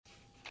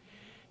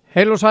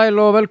Heil og sæl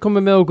og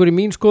velkomin með okkur í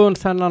mín skoðun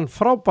þennan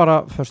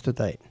frábæra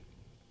föstudaginn.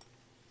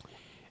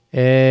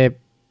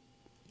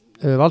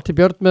 Valtý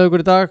Björn með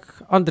okkur í dag,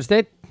 Andri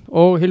Steinn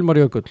og Hilmar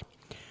Jökull.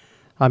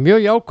 Það er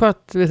mjög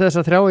jákvætt við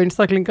þessa þrjá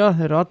einstaklinga,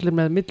 þeir eru allir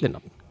með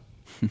millinafn.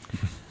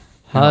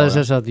 Það er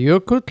sem sagt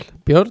Jökull,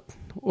 Björn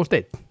og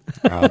Steinn.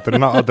 Já, þetta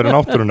er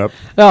náttúrunöfn.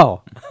 Já.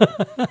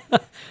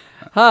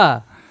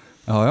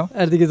 Já,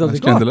 Er þetta ekki það er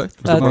svolítið gott? skemmtilegt.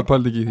 Þú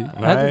pældi ekki í því.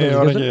 Nei, ég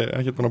var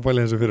ekki búin að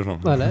pæla þessu fyrir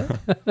svona. Nei.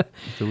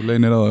 Þú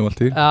leynir á þau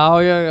Valtý. Já,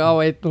 ég á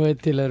einn og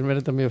einn til er mér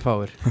þetta mjög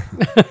fáir.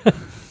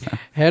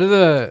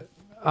 Herðu,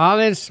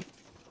 aðeins,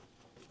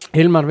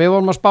 Hilmar, við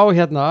vorum að spá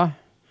hérna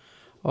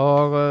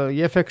og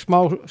ég fekk smá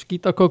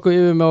skítaköku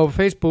yfir mig á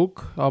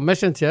Facebook, á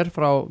Messenger,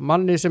 frá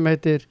manni sem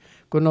heitir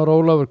Gunnar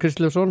Ólafur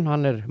Kristlefsson,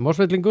 hann er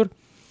Mosfellingur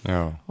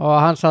og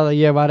hann sagði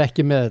að ég var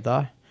ekki með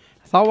þetta.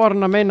 Þá var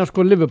hann að meina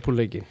sko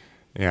Liverpool-leikin.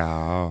 Já.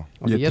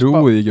 Ég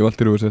trúi ekki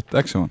Valtý að sett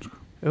X á hann, sko.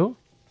 Jú,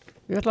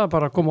 ég ætlaði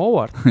bara að koma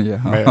óvart. Já.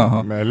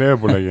 Með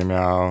Liverpool-leikin,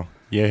 já.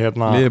 Ég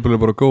Liverpool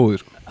er bara góðir,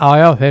 sko.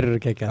 Já, þeir eru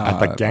ekki ekki.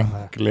 Þetta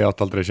gengli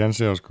átt aldrei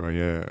sénsið, sko.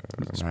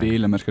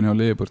 Spílamerskan hjá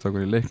Liverpool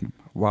stakkur í leiknum.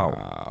 Vá.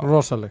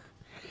 Rosaleg.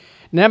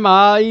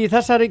 Nema í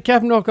þessari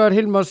keppni okkar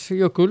Hilmars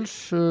Jökuls,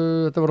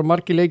 þetta voru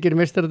margir leikir í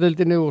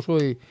meistaradeildinni og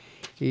svo í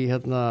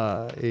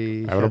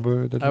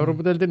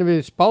Evrópudeildinni.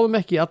 Við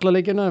spáðum ekki í alla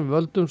leikina, en við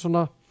völdum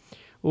svona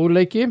úr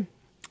leiki.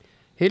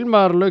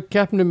 Hilmar lauk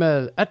keppni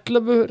með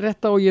 11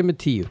 rétta og ég með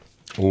 10.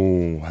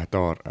 Þetta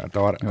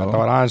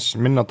var aðeins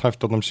minna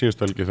tæft á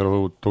síðustölgi þegar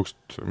þú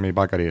tókst mig í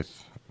bakaríð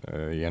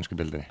í ensku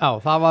deildinni. Já,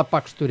 það var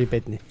bakstur í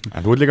beinni.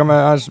 En þú ert líka með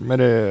aðeins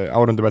meiri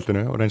árundu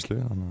beltinu og reynslu,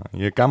 þannig að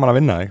ég er gaman að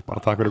vinna þig,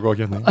 bara takk fyrir góða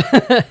keppni.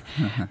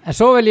 En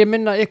svo vil ég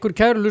minna ykkur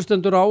kæru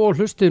hlustendur á og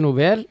hlustið nú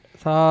vel.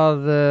 Það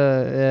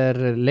er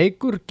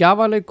leikur,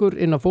 gjafaleikur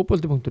inn á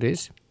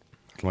fótbolti.is.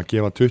 Það var að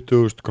gefa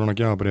 20.000 krónar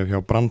gjafabréf hjá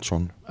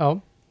Brandsson.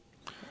 Já.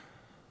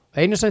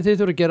 Einu sem þið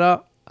þurfa að gera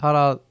er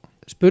að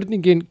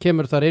spurningin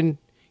kemur þar inn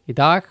í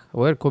dag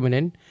og er komin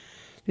inn.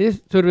 Þið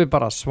þurfum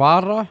bara að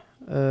svara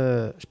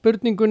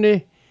spurningunni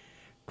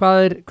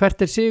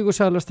hvert er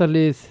sigursælasta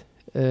lið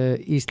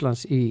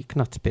Íslands í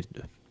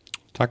knattspyrnu.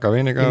 Taka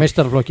við ykkar. Í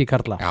meistaraflokki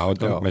karla. Já,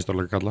 þetta er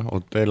meistaraflokki karla og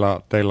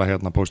deila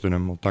hérna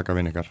póstunum og taka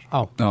við ykkar.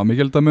 Já,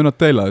 mikið held að muna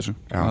að deila þessu.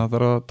 Það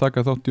þarf að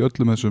taka þátt í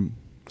öllum þessum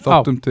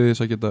þáttum til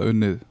þess að geta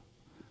unnið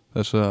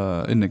þessa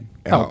inning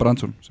á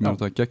Brandsson sem er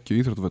að geggju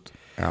íþróttaföt.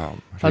 Já,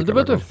 heldur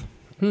betur.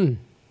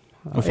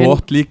 Og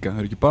flott líka, það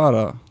er ekki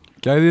bara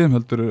gæðið,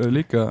 heldur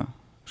líka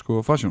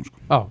sko fasjón, sko.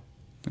 Já.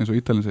 Eins og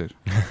Ítalinn segir.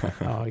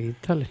 Já,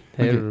 Ítalinn,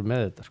 þeir eru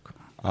með þetta, sko.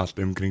 Allt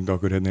umkringd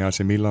okkur hérna í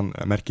AC Milan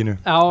merkinu.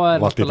 Já,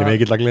 Vallt ekki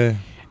mikill að gleði.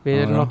 Við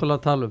erum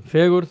náttúrulega að tala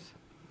fegurð.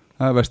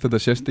 Það veist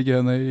þetta sést ekki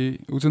hérna í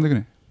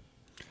útsendingunni.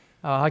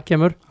 Já, það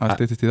kemur. Það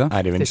styttist í það. Það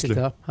er í vinslu.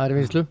 Það er í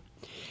vinslu.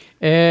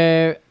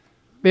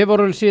 Við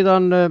vorum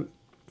síðan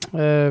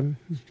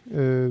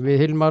við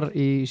Hilmar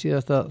í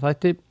síðasta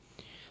þætti.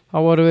 Þá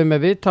vorum við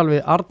með viðtal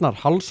við Arnar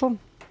Hallsson,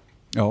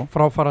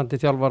 fráfarandi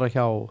þjálfara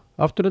hjá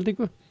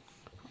Afturheldingu,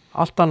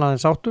 allt annað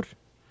en sáttur.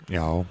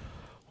 Já.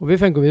 Og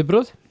við fengum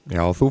viðbröð.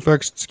 Já, þú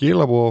fegst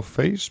skilabóð á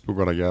Facebook,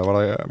 var ekki? Það var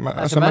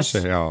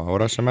SMS-i, já, það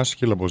var SMS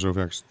skilabóð sem þú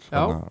fegst.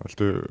 Já.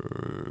 Viltu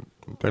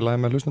deila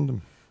þið með hlustendum?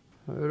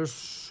 Það eru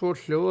svo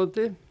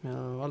hljóðandi. Já,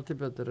 Valtý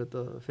Björn er þetta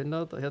að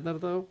finna þetta, hérna er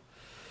þetta á.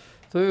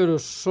 Þau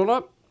eru svona.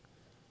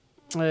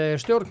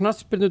 Stjórn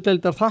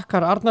knattspyrnudeildar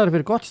þakkar Arnari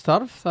fyrir gott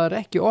starf. Það er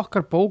ekki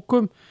okkar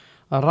bókum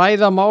að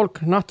ræða mál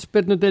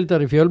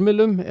knattspyrnudeildar í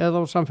fjölmiðlum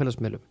eða á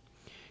samfélagsmiðlum.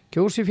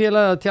 Kjósi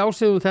félagið að tjá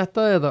sig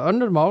þetta eða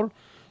önnur mál,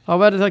 þá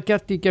verður það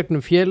gert í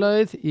gegnum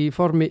félagið í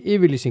formi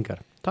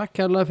yfirlýsingar. Takk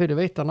kærlega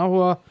fyrir veittan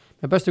áhuga,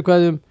 með bestu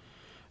kveðjum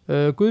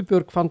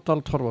Guðbjörg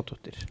Fandal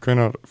Torfadóttir.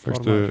 Hvenær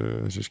fegstu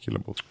þessi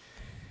skilabóð?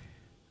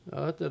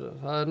 Já, þetta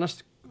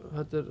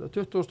er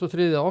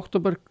 23.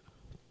 október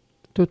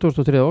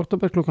 23.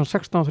 klukkan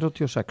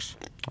 16:36.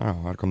 Já,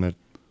 það er komið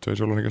 2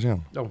 sólarhringar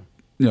síðan.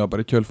 Já,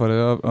 bara í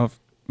kjölfarið af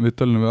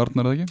viðtalinu við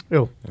Arnar, eða ekki?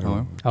 Jú.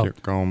 Já.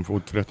 Gáum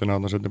út fréttina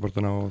á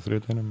setnibortina á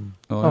þriðjudaginn.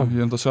 Já,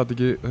 ég enda satt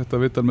ekki þetta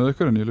viðtal með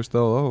ykkur en ég hlusti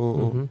á það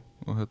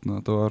og hérna,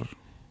 þetta var,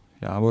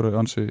 voru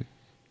ansi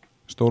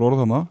stór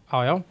orð þarna.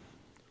 Já,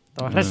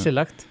 það var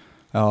hressilegt.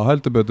 Já,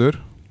 heldur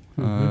betur.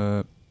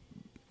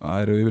 Það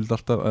eru yfirleitt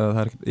alltaf, það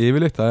er ekkert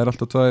yfirleitt, það er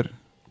alltaf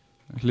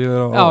 2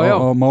 hliðar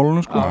á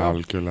málunum, sko. Já,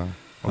 algjörlega.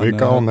 Og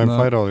við gáum þeim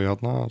færa á því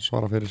hérna að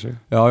svara fyrir sig.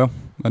 Já,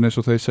 en eins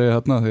og þeir segja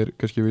hérna, þeir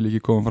kannski vil ekki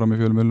koma fram í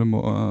fjölmiðlum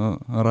og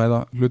að ræða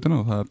hlutina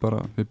og það er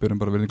bara, við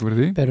berum bara virðingu fyrir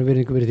því. Berum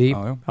virðingu fyrir því.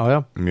 Já.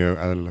 Mjög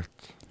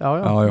eðlilegt. Já,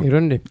 í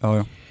rauninni.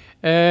 Já.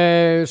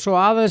 Svo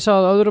aðeins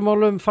að öðrum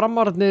málum,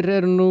 framararnir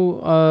eru nú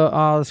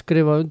að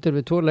skrifa undir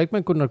við 2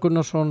 leikmenn, Gunnar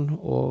Gunnarsson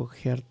og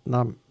hérna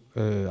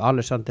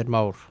Alexander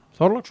Már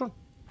Þorláksson.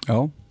 Já,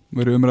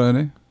 verið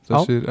umræðinni.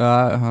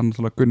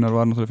 Gunnar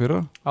var náttúrulega fyrra.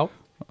 Já.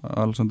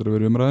 Alexander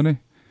verið umræðinni.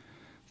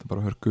 Það er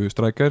bara hörku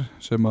strækjar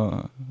sem að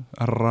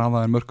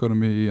raða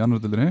mörkunum í annar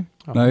deildinni.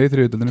 Nei, í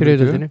þriðju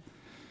deildinni.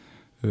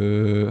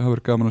 Það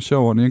verður gaman að sjá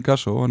hann í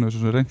Ingasso, hann hefur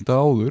svona reynda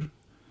áður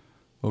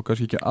og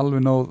kannski ekki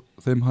alveg náð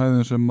þeim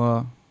hæðum sem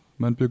að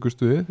menn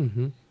byggust við.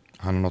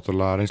 Hann er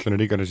náttúrulega reynslunni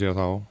ríkari síðan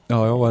þá. Já,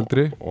 og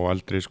eldri. Og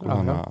eldri, sko, Já,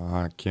 þannig að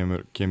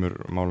hann kemur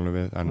málunum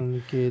við. En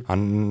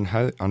Hann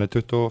hann er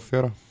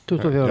 24.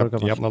 24 ára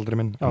gamall. Jafnaldri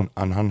minn.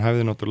 En hann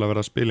hefði náttúrulega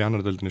verið að spila í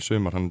annar deildinni í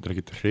sumar. Hann er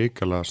ekkit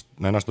hrikalega,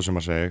 næsta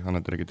sumar segi ég, hann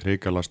er ekkit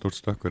hrikalega stórt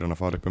stökkur en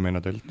að fara upp eina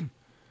deild.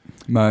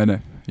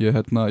 Nei, ég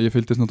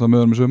fylgdist náttúrulega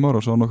með honum í sumar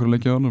og sá nokkur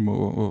leikja á honum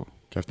og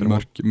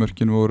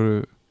mörkin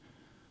voru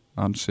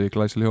ansi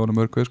glæsileg hjá honum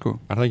mörgu, sko.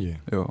 Er það ekki?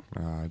 Já.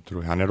 Já, ég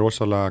trúi. Hann er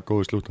rosalega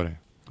góður slúttari.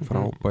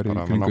 Frábæri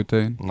í kringu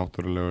tegin.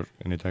 Náttúrulegur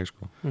inn í teg,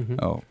 sko.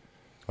 Já.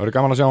 Það verður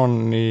gaman að sjá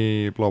hann í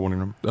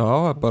blábúningnum. Já,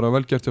 það er bara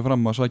vel gert hjá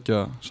Fram að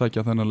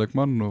sækja þennan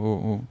leikmann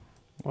og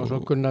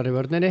svo Gunnar í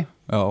vörninni.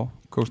 Já,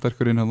 kom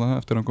sterkur inn hérna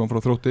eftir hann kom frá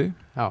Þrótti.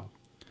 Já.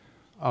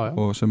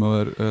 Og sem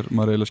að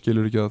maður eiginlega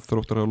skilur ekki að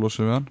Þróttar hafa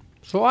losað við hann.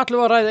 Svo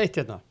ætlum við að ræða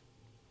eitt hérna.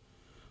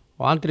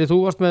 Og Andri, þú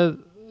varst með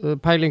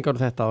pælingar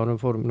um þetta og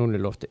við fórum núna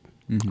í lofti.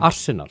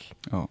 Arsenal.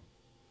 Já.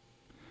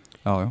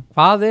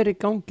 Hvað er í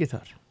gangi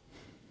þar?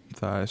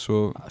 Það er svo...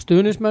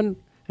 Stuðnismenn,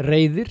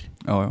 reiðir.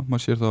 Já,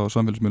 maður sér það á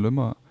samfélagsmiðlum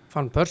að...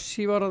 Van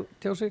Persie var að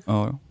tjá sig.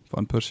 Já,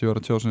 Van Persie var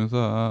að tjá sig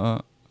það að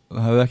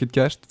það hefði ekkert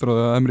gerst frá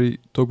því að Emery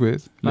tók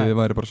við. Liðið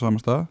væri bara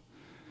saman stað.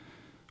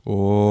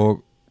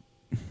 Og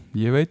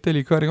ég veit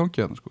eða hvað er í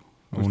gangi þarna, sko.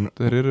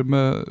 Þeir eru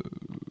með...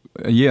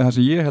 Það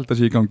sem ég held að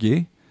sé í gangi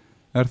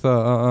er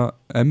það að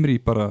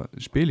Emery bara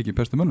spila ekki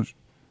bestu mönnus.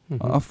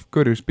 Af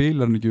hverju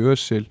spilar hann ekki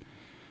Özil,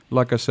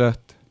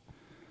 Lacazette,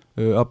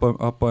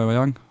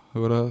 Aubameyang,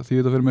 það var að því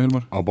þetta fyrir mig,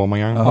 Hilmar.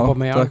 Aubameyang.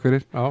 Takk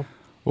fyrir.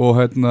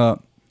 Og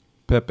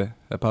Pepe,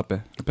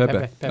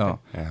 já.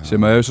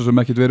 Sem að hefur svo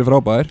sem ekkert verið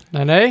frábær.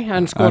 Nei,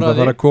 en skoraði. En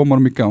það þarf að koma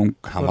honum í gang.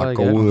 Hann var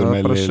góður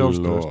með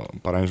Lill og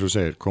bara eins og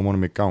segir, koma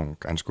honum í gang.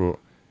 En sko,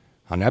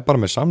 hann er bara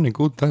með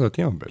samning út þetta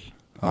tímabil.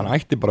 Hann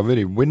ætti bara að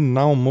vera í win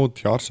now mót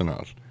hjá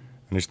Arsenal.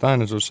 En í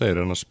staðin eins og segir,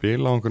 hann að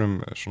spila á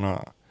einhverjum svona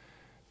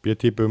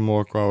B-típum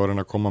og eitthvað og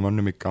reyna að koma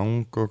mönnum í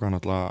gang og eitthvað, hann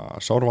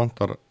alltaf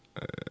sárvantar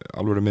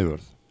alveg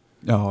miðvörð.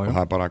 Já. Og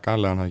það er bara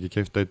galið, hann hafði ekki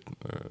keift einn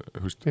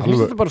Mér finnst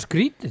þetta bara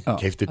skrítið.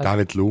 Keifti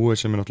David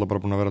Lewis sem er náttúrulega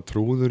bara búin að vera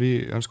trúður í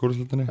ennsku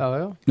úrslitinni. Já,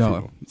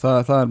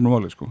 það er nú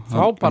málið, sko.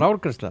 Frábær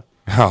árgræsla.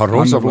 Já,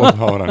 rosaflott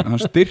hára.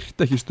 Hann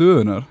styrti ekki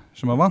stöðunar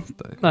sem hann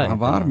vantaði. Hann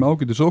var með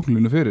ágæti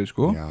sóknarlínu fyrir,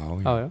 sko.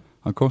 Já.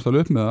 Hann komst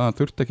alveg upp með það, hann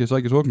þurfti ekki að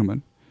sækja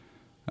sóknarmenn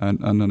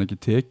en hann ekki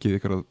tekið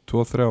ykkur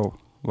 2-3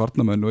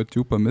 varnamenn og eitt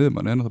djúpa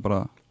miðjumann en það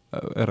bara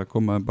er að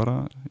koma bara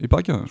í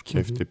bakið það, sko.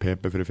 Keifti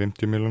Pepe fyrir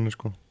 50 milljónir,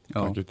 sko.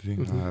 Já,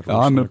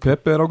 menn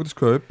Pepe er ágætis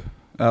kaup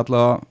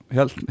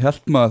allavega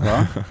held maður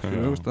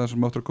það það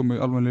sem áttur að koma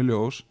í alveg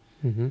ljós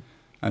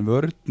en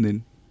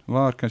vörnin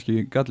var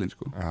kannski gallinn,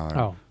 sko.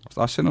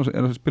 Arsenal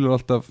spilar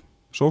alltaf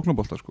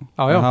sóknarbolta, sko.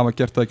 En hafa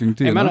gert það ekki um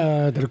tíðina. Ég meina,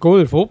 þetta eru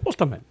góðir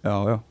fótboltamenn.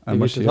 Já, en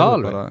maður sér það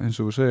bara eins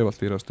og við segjum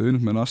alltaf í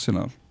stuðnismenn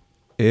Arsenal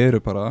eru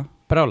bara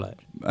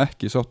brjálæðir,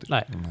 ekki sáttir.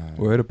 Nei.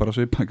 Og eru bara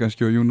svipað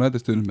kannski á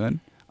United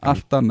stuðnismenn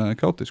allt annað en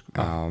káti, sko.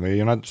 Já,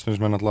 við United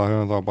stuðnismenn alltaf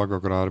höfum það á baka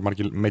okkur að það eru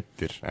margir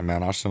meiddir en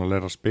meðan Arsenal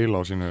er að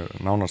spila á sínu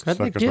nánast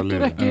sterkasta liði. Hvernig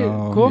getur ekki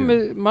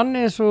komið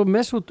manni eins og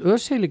Mesut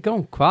Özil í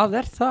gang?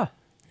 Hvað er það?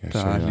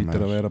 Það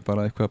lítur að vera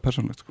bara eitthvað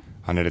persónlegt, sko.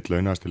 Hann er eitt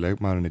launaðasti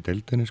leikmaðurinn í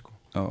deildinni, sko.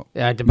 Já,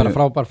 þetta er bara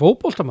frábær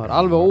fótboltamaður,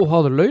 alveg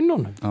óháður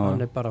laununum.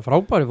 Hann er bara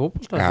frábær í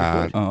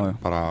fótboltamaður. Já,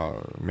 bara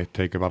mitt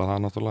teiki bara það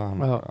náttúrulega.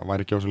 Hann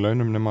væri ekki á þessu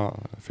launum nema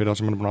fyrir það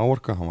sem hann er búin að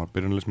áorka. Hann var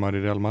byrjunarliðsmaður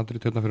í Real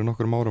Madrid hérna fyrir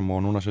nokkrum árum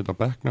og núna sitja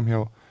á bekknum hjá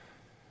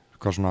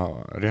hvað svona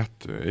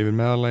rétt yfir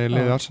meðalagi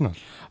liði Arsenal.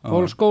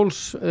 Paul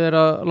Scholes er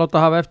að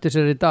láta hafa eftir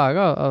sér í dag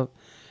að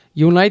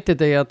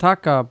United eigi að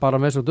taka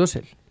bara Mesut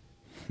Özil.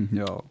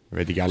 Já.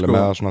 Veit ekki alveg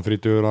með það svona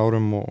 30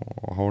 árum og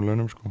háum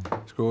launum, sko.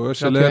 Sko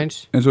Özil er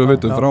eins og við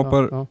veitum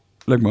frábær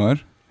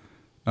leikmaður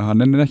en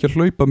hann ennir ekki að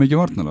hlaupa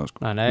mikið varnarlega,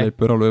 sko.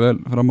 Leipur alveg vel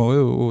fram á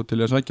við og til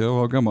að sækja og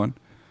hafa gaman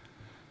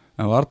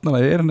en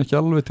varnarlega er hann ekki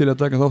alveg til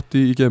að taka þátt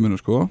í geiminu,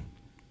 sko.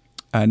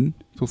 En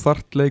þú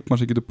þarft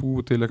leikmann sem getur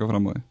búið til eitthvað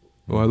fram á því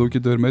og ef þú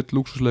getur verið með eitt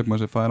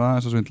lúksusleikmann sem fær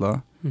aðeins að svindla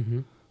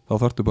þá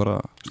þarftu bara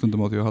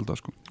stundum á því að halda,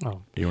 sko.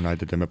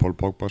 United er með Paul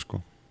Pogba,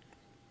 sko.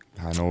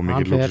 Það er nógu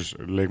mikið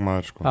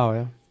lúksusleikmaður, sko.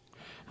 Já.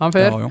 Hann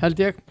fer,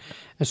 held ég.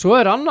 En svo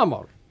er annar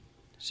mál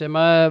sem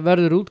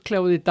verður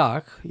útkljáð í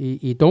dag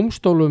í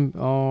dómstólum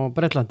á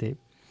Bretlandi.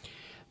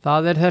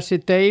 Það er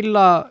þessi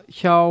deila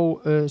hjá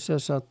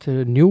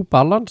New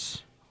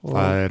Balance.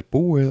 Það er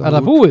búið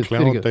að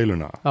útkljá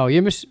deiluna. Já,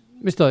 ég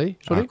mistaði því,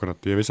 sorry.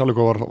 Akkurat, ég vissi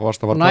alveg hvað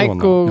varst að var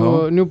Nike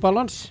og New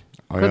Balance.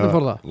 Hvernig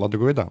fór það? Láta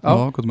ykkur vita.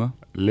 Já, hvað með?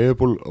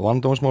 Liverpool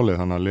vandamálsmálið,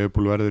 þannig að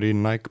Liverpool verður í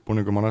Nike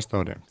búningum á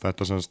næsta ári.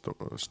 Þetta sem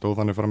stóð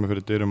þannig frammi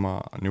fyrir dyrum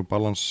að New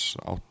Balance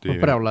átti...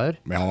 Og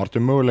brjálæður. Já, hann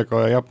vartu möguleika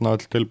að jafna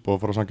öll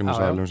tilboð frá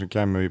samkeppnisaðilum sem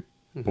kemur í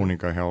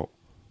búninga hjá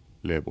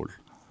Liverpool.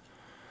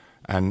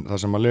 En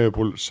það sem að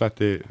Liverpool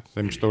setti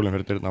þeim stólinn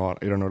fyrir dyrna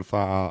var í raun og veru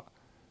það að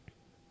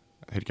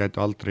þeir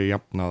gætu aldrei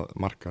jafnað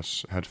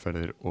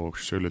markasherferðir og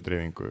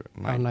söludreifingu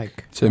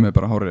Nike. Sem er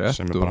bara hárið rétt.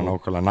 Sem er bara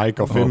nákvæmlega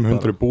Nike á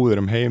 500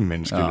 búðir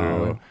heiminn, skilur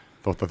við.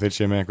 þótt að þeir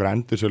sé með einhver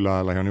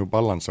endursöluaðalega hjá New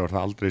Balance þá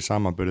það aldrei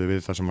samanburði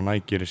við það sem að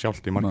Nike gerir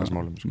sjálft í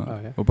markaðsmálum sko.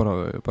 Og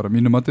bara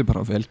mínum mati,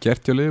 bara vel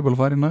gert hjá Liverpool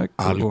að fara í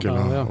Nike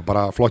algjörlega, og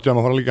bara flott hjá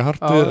að fara líka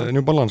hart við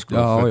New Balance sko.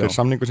 Þetta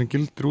samningur sem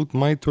gildir út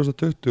mæ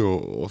 2020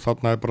 og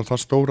þarna bara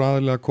það stóra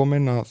aðilega að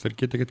koma inn að þeir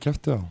geta ekkert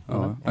keppt við á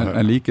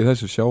en líkið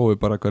þessu sjáum við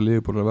bara hvað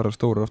Liverpool er að vera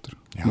stóru aftur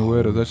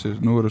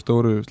nú eru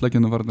stóru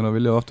sleggjandafarnir að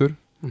vilja aftur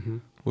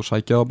og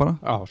sækja það bara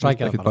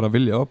ekki bara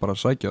vilja það, bara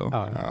sækja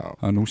það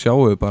að nú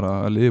sjáum við bara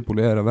að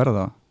Liverpool er að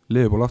verða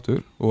Liverpool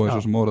aftur og eins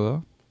og sem orðið það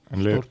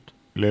en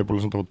Liverpool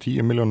er samt á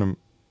 10 milljónum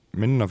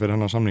minna fyrir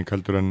hennar samning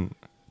heldur en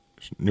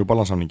New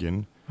Balance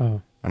samningin en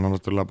hann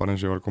náttúrulega bara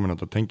eins og ég var komin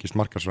að þetta tengist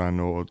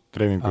markaðsvæðinu og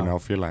dreifingunni á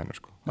félaginu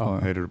sko.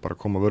 Þeir eru bara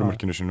að koma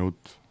vörumörkinu sinni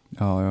út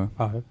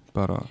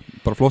bara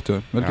flott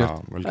vel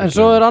gert en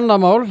svo er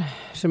annað mál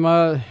sem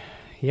að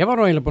ég var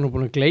nú eiginlega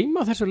búin að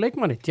gleyma þessu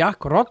leikmanni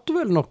Jack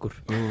Rodwell nokkur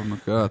oh my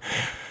god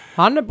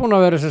hann er búin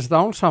að vera sérst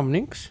án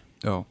samnings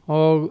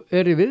og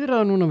er í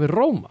viðræðu núna við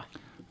Róma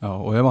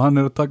og ef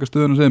hann er að taka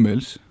stöðun hos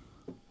Emils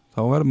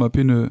þá verður maður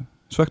pínu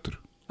svektur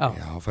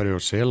Já, fær ég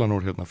að sela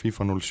núr hérna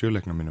FIFA 07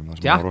 leiknum mínum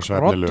Jack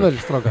Rodwell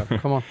strákar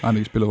hann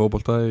ekki spilað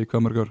fótbolta í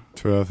hvað mörg ár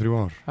 2-3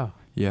 ár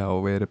Já,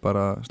 og verið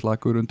bara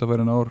slakur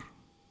undanfærin ár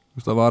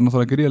það var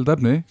náttúrulega gríðald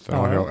efni þegar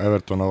hann var hjá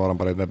Everton var hann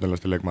bara einn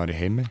efnilegasti leikmaður í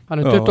heimi hann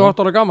er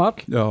 28 ára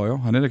gamall já,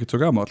 hann er ekkert svo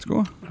gamall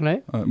sko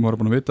maður er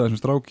búin að vita þessum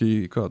strák í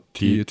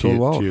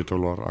 10-12 ár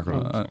 10-12 ár,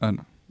 akkurat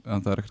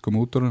en það er ekkert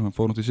komið út úr hann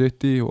fór nátt í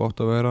City og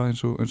átt að vera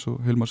eins og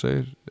Hilmar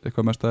segir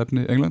eitthvað mesta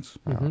efni Englands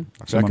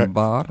sem hann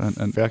var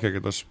fekk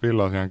ekkert að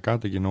spila því hann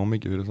gæti ekki nóg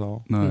mikið fyrir þá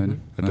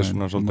þetta er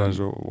svona svolítið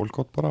eins og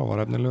Volkott bara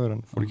var efnilegur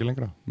en fór ekki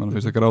lengra mann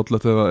finnst ekki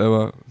rátlegt ef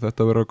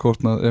þetta verður að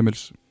kostnað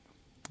Emils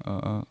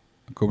að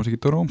koma sér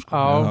ekki til Róm sko.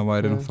 Það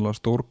væri náttúrulega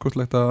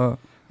stórkostlegt að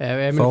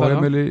fá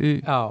Emil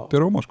til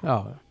Róma sko.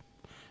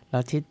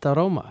 Það týta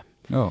Róma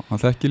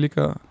hann þekki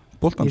líka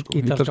boltan sko,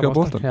 ítalska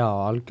boltan Já,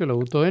 algjörlega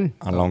út og inn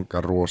Hann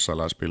langar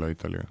rosalega að spila í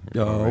Ítalíu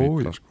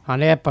sko.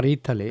 Hann er bara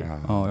Ítali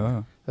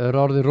þau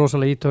eru orðið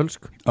rosalega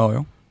ítölsk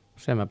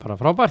sem er bara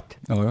frábært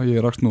Já,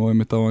 ég rakst nú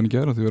einmitt á hann í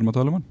gær því við erum að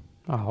tala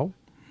hann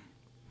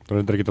Það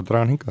er ekki að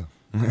draga hann hingað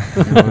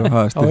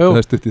Það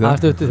er stutt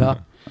í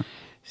það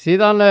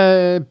Síðan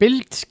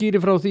Bild skýri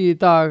frá því í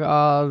dag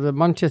að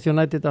Manchester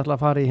United ætla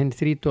að fara í hinn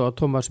 30 á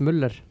Thomas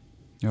Müller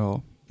Já,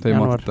 þeim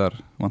vantar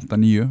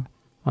 9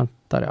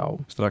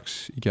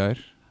 strax í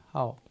gær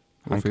og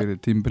fyrir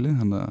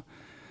tímabilið þannig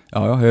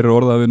að þeir eru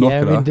orðað við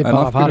nokkra Ég myndi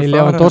bara að fara í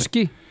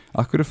Lewandowski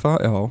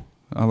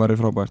það væri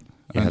frábært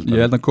ég held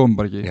að hann kom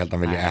bara ekki Ég held að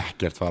hann vilja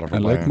ekkert fara frá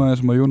En leikmaður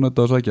sem að United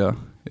á að sækja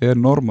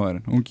er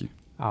normaðurinn, ungi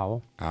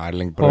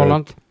Erling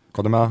Braut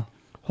Hvað er með það?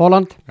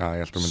 Holland Já,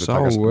 ég held að þú myndir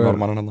taka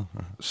normannin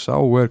hann Sá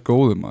er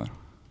góður maður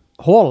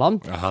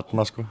Holland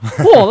Hanna sko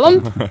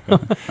Holland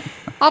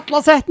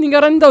Alla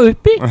setningar enda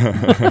uppi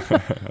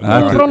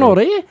frá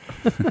Noregi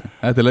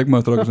Þetta er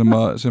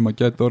leikmaðurstrákur sem að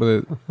gæti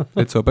orðið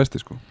eitt svo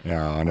besti sko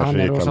Já, hann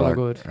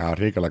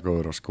er ríkalega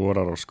góður og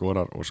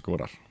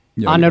skorar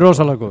Hann er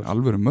rosalega góður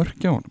Alvöru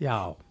mörk á hann Já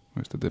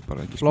Þetta er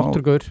bara ekki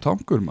Flottur gaur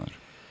Tankur maður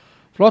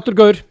Flottur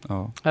gaur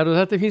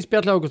Þetta er fín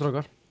spjalli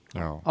águstrákar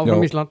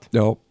Áfram Ísland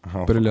Já,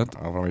 briljant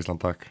Áfram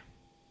Ísland, takk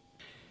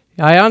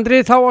Jæja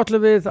Andri, þá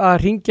ætlum við að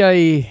ringja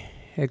í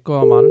einn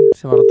góða mann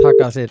sem var að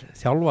taka sér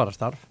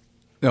þjálfarastarf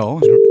Já,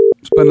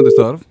 spennandi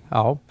starf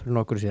Já, fyrir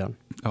nokkur síðan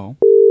Já,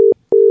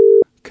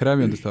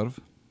 krefjandi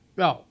starf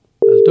Já,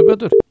 heldur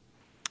betur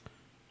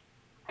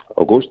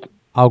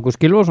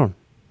Ágúst Gylfason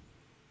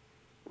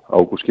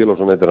Ágúst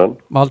Gylfason heitir hann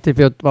Valtý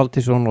Björn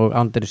Valtýsson og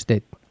Andri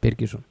Steinn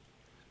Birgisson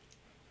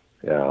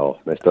Já,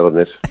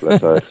 meistararnir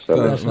blessaðir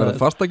Það verður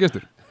fasta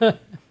gestur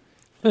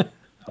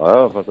Já,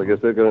 fasta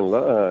gestur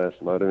greinlega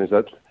maður er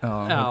vinsæll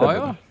Já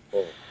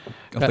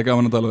Alltaf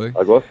gaman að tala við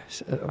Það er gott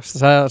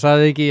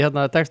Sagði ekki í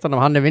hérna textanum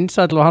hann er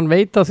vinsæll og hann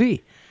veit á því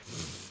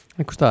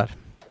einhver staðar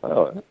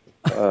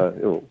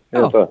Jú,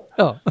 ég veit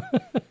það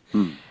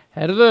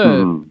Herðu,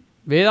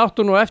 við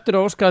áttum nú eftir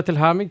að óska til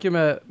hamingju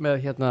með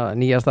hérna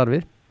nýja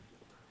starfið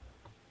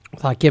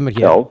það kemur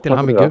hér til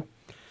hamingju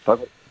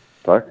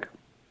Takk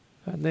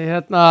Hvernig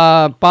hérna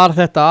bar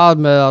þetta að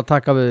með að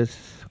taka við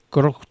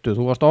Gróttu?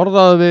 Þú varst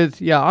orðað við,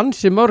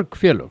 ansi mörg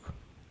félög.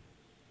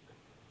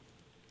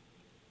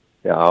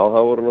 Já,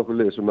 það voru nokkuð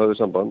lið sem höfðu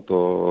samband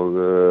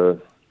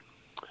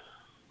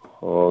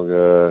og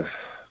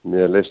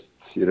mér leist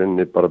í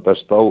rauninni bara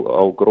best á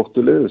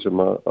Gróttulið sem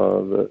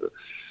að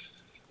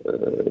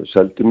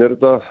seldi mér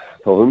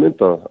þá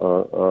hugmynd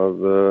að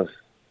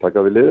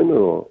taka við liðinu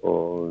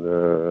og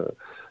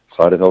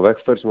farið þá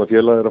vegferð sem að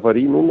félagið er að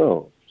fara í núna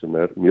og sem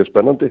er mjög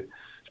spennandi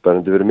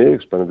fyrir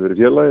mig, spennandi fyrir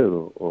félagið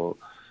og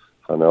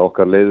þannig að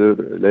okkar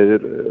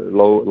leiðir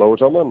lágu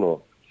saman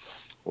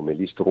og mér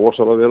líst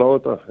rosalega vel á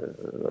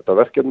þetta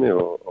verkefni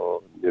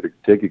og mér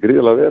tekið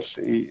gríðarlega vel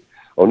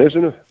á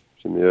Nesinu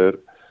sem ég er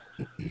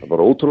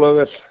bara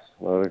ótrúlega vel,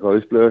 það er eitthvað að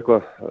upplifa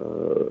eitthvað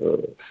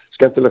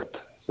skemmtilegt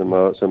sem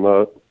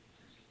að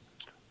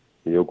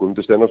ég og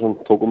Guðmundur Steinarsson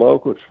tókum að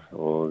okkur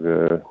og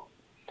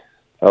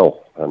já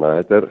þannig að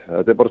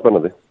þetta er bara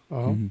spennandi.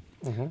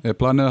 Er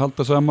planið að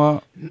halda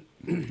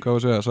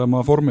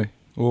sama formi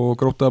og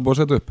Grótta að búið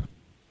að setja upp?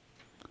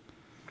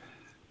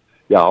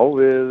 Já,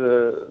 við,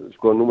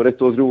 númer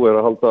 1 og 3 er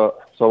að halda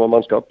sama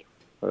mannskap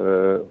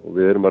og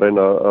við erum að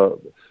reyna að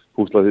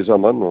púsla því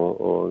saman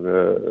og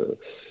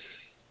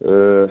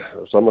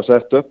sama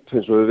sett upp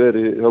eins og við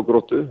verið hjá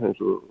Gróttu, eins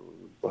og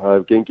það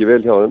hefur gengið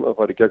vel hjá þeim að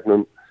fara í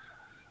gegnum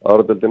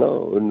aðradeildina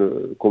og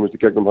komist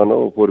í gegnum hana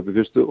og fór upp í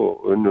fyrstu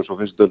og unnu svo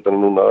fyrstu deildina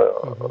núna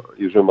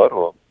í sumar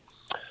og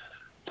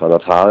þannig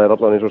að það er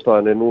allan eins og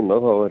staðin er núna,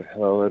 þá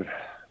er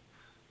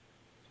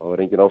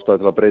engin ástæði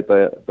til að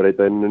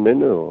breyta innin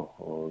minni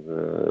og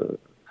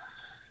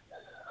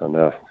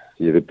þannig að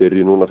ég vil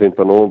byrja núna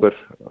 15. nóvember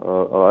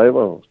að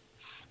æfa og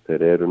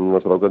þeir eru núna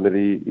strákarnir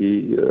í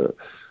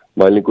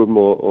mælingum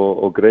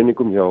og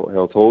greiningum hjá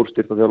Þór,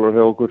 styrktarþjálfari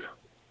hjá okkur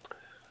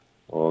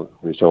og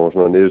við sjáum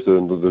svona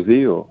niðurstöðum út úr því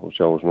og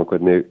sjáum svona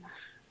hvernig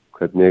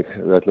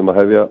við ætlum að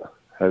hefja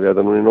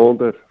þetta núna í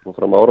nóvember og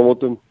fram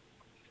áramótum.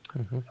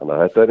 Þannig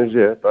að þetta er eins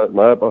og ég,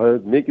 maður bara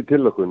hefði mikið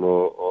tilökun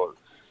og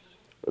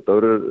þetta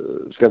verður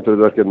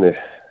skemmtilegt verkefni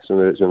sem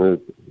við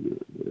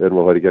erum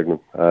að fara í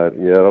gegnum.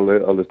 Ég er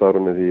alveg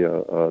starfur með því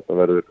að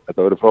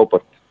þetta verður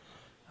frábært.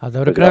 Þetta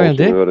verður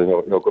krefjandi?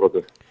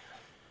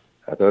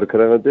 Þetta verður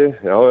krefjandi,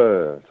 já,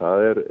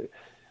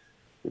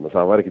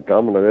 það var ekki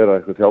gaman að vera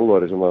eitthvað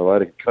þjálfari sem að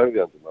væri ekki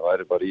krefjandi. Það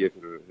væri bara í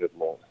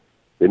einhverju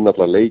vinna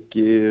allar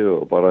leiki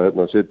og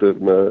bara sittur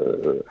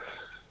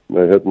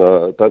með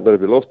tærnar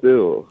upp í lofti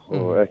og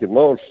ekkert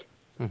mál.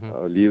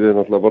 Lífið er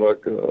náttúrulega bara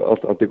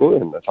allt í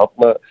góðin.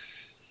 Þarna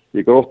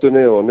í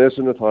Gróttunni og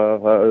Nesinu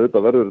það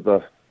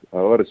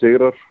verður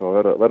sigrar, það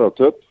verður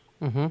töp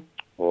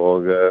og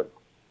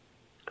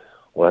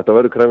þetta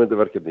verður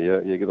krefjandi verkefni.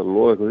 Ég get að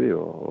lofa eitthvað því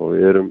og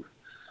við hefum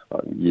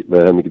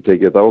ekki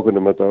tekið þetta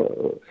ákveðnum þetta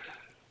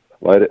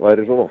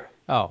væri svona.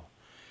 Já,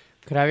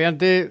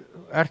 krefjandi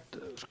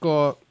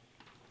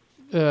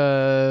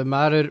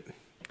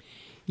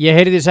ég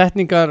heyrði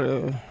setningar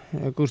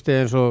Gústi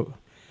eins og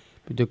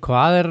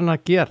hvað er hann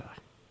að gera?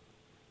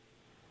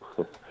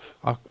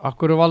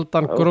 Akkur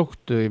valdan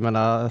Gróttu, ég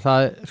menna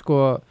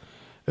það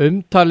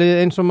umtalið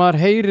eins og maður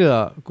heyri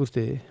það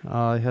Gústi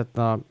að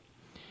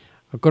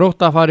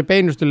Grótta að fara í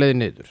beinustu leið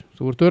niður.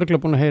 Þú ert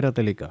örugglega búin að heyra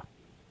þetta líka.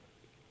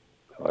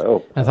 Já.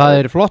 En það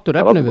er flottur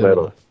efni við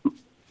það.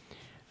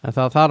 En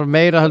það þarf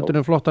meira heldur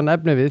en flottan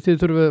efni við.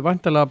 Þið þurfum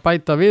væntanlega að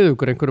bæta við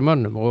ykkur einhverjum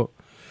mönnum og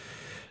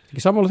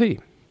ekki sammála því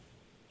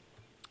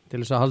til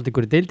þess að halda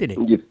ykkur í deildinni.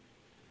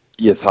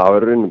 Það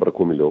er raunin bara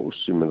komið ljós.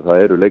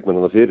 Það eru leikmenn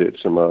þarna fyrir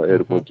sem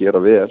eru búin að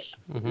gera vel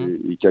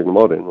í gegnum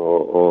árin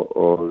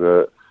og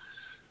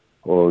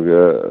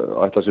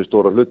ætla sér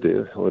stóra hluti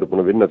og eru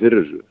búin að vinna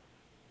fyrir þessu.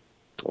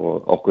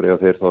 Og okkur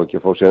eiga þeir þá ekki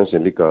að fá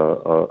sénsinn líka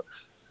að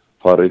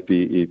fara upp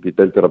í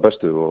deildina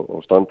bestu og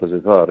standa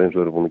sig þar eins og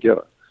þeir eru búin að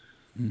gera.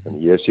 En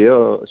ég sé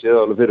það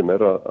alveg fyrir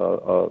mér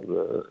að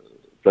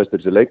flestir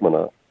þessi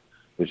leikmanna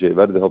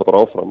verði þá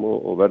bara áfram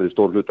og verði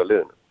stór hluta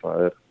liðinu. Það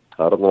er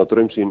allavega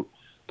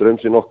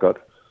draumsýn okkar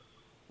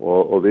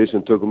og við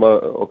sem tökum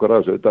okkar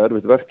af þessu. Þetta er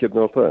erfitt verkefni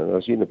og allt það, en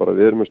það sýnir bara að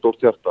við erum með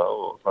stórt hjarta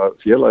og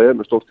félagið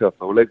með stórt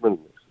hjarta og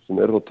leikmennir sem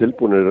eru þá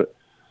tilbúnir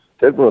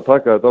að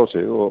taka þetta á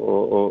sig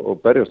og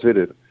berjast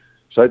fyrir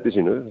sæti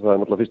sínu. Það er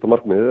náttúrulega fyrsta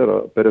markmiðið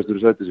að berjast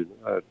fyrir sæti sínu.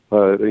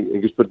 Það er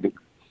engin spurning.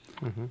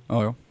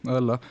 Já,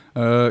 eðlilega.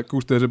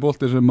 Gústi, þessi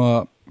bolti sem að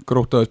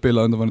Grótta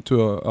spilaði undanfarið 2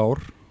 ár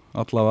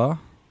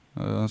allavega,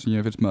 það sem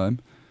ég fylgst með þeim.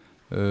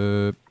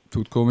 Þú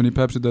ert komin í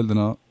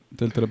Pepsi-deildina,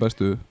 deildina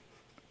bestu.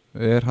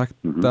 Er hægt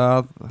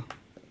að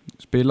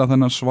spila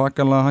þennan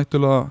svakalega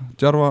hættulega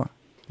djarfa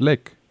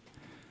leik?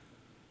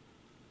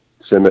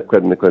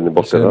 Hvernig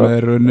bolti sem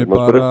er raunni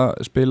bara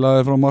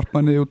spilaði frá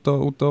markmanni út á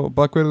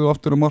bakverðu og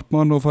aftur á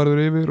markmann og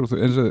fariður yfir og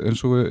eins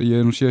og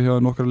ég nú sé hjá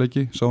nokkra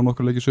leiki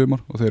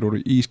sumar og þeir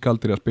voru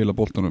ískaldir að spila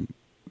boltanum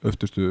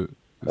öftustu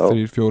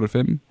 3, 4,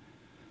 5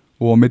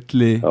 og á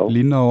milli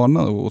lína og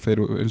annað og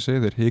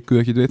þeir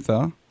hikuðu ekkit við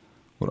það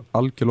voru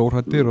algjörlega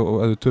óhrættir og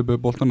ef þau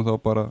töpuðu boltanum þá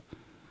bara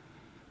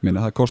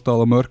það kostaði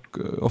á mörg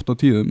oft á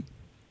tíðum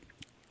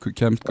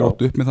kemst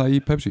Gróttu upp með það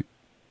í Pepsi.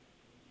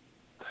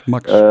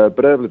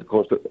 Breiðablik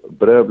komst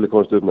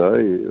upp með það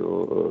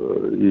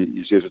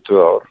í síðustu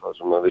 2 ár þar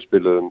sem við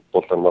spiluðum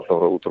boltanum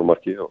alltaf út frá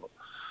marki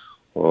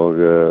og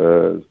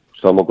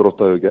sama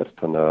Grótta hefur gert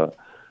þannig að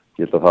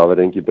ég held að það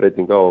verði engin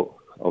breyting á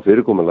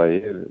fyrirkomulagi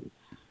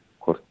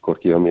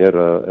hvorki hjá mér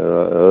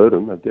eða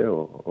öðrum held ég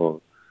og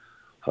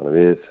þannig að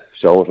við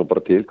sjáum svo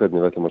bara til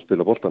hvernig við ætlum að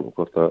spila boltanum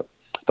hvort að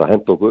það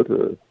henda okkur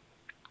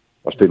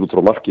að spila út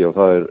frá marki og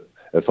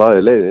það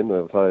er leiðin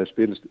og það er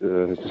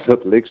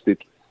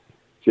leikstíl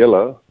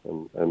félaga,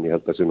 en ég held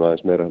að það sé nú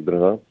aðeins meira heldur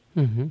en það.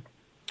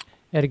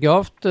 Er ekki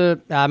oft,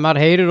 maður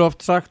heyrir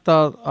oft sagt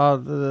að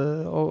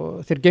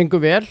þeir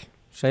gengur vel,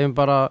 segjum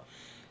bara,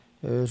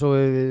 svo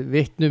við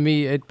vitnum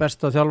í eitt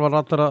besta þjálfar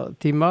allra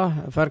tíma,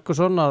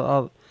 Ferguson,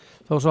 að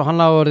þó svo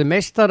hann hafa verið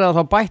meistari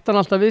að þá bætti hann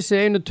alltaf við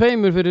sig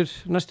 1-2 fyrir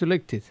næstu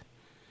leiktíð.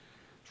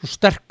 Svo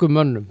sterkum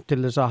mönnum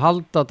til þess að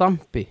halda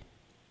dampi.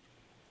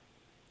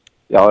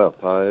 Já,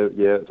 það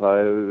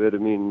hefur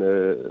verið mín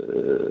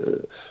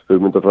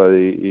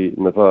hugmyndafræði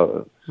með það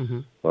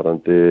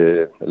varandi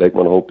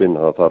leikmannahópinn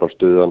að það á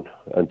stuðan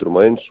endurum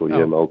og eins og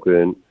ég hef með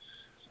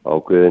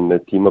ákveðin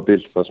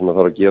tímabil það sem það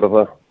þarf að gera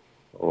það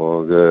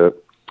og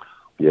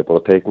ég er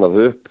búin að teikna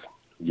það upp.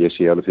 Ég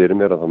sé alveg fyrir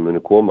mér að það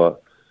muni koma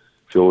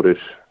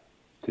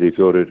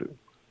 3-4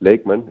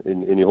 leikmenn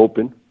inn í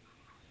hópinn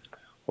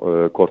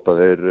og hvort að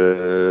þeir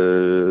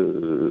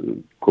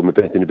komið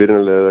beint inn í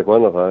byrjunarliðið eða eitthvað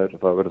annað,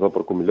 það verður það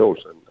bara komið í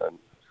ljós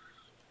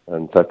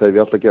en þetta hef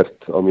ég alltaf gert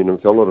á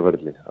mínum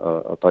þjálfaraferli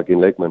að taka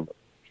inn leikmenn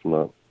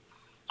svona,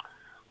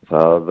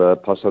 það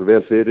passar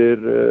vel fyrir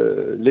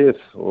lið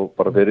og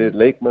bara fyrir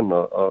leikmenn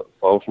að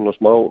fá svona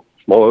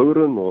smá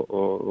ögrun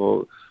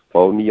og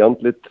fá ný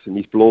andlit,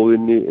 nýtt blóð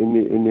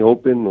inn í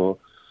hópinn og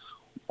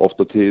oft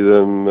á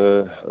tíðum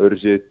öðru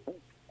sér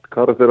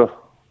karaktera,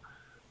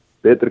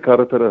 betri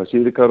karaktera,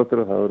 síðri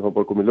karaktera, það verður þá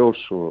bara komið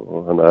ljós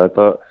og þannig að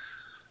þetta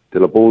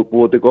til að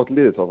búa til gott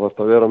lið þá þarf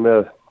það að vera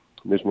með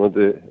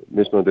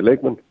mismunandi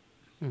leikmenn,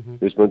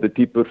 mismunandi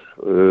típur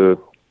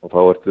og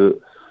þá ertu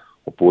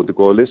að búa til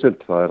góða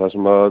liðsild, það er það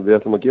sem við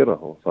ætlum að gera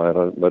og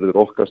það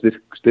verður okkar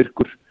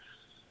styrkur.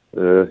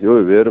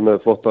 Við erum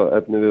með flotta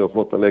efni við og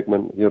flotta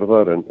leikmenn hér og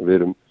þar en við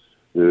erum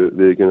það,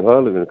 við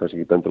erum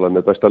kannski ekki endilega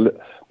með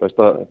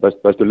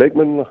bestu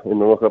leikmennina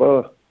innan okkar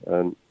raða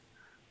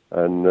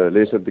en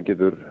liðsildin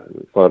getur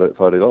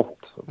farið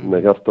átt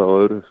með hjarta og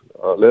öðru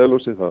að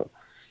leiðalósi, það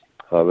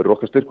verður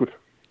okkar styrkur.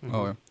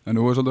 Já. En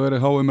nú hefur svolítið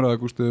verið háumræða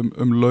Gústi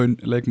laun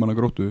leikmanna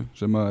Gróttu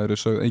sem eru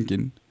sögð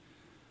engin.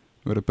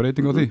 Verður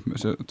breyting á því?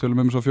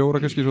 Tölum svo 4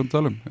 kannski svona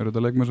talum. Eru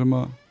þetta leikmenn sem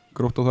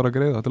Gróttu þarf að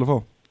greiða til að fá?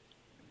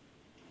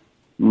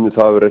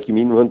 Það verður ekki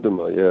mínum höndum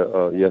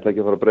ég ætla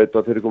ekki að fara að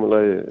breyta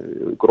fyrirkomulagi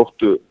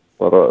Gróttu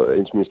bara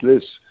eins míns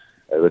liðs.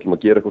 Ef við ætlum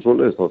að gera eitthvað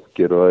svoleiðis þá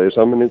gerum við það í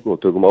sammenningu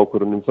og tökum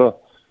ákvörðun það.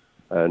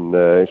 En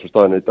eins og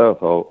staðan í dag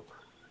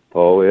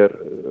þá er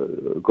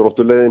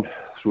Gróttuleiðin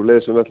sú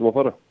leið sem við ætlum að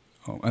fara.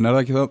 Já, en er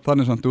það ekki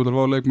þannig samt, þú ætlar að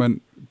fá leikmenn,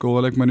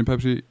 góða leikmenn í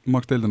Pepsi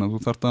Max-deildina, þú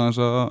þarft aðeins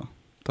að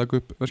taka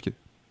upp verkið?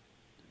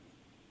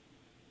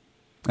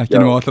 Ekki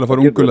nú allir að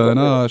fara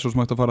unguleðina, það er svo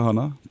smægt að fara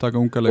hana, taka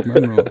unga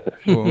leikmenn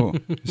og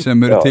sem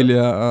eru til í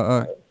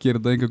að gera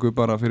þetta engangu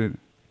bara fyrir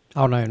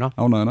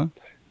ánægjuna.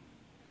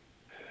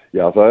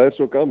 Já, það er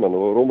svo gaman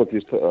og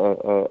romantískt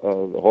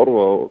að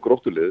horfa á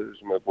Gróttulið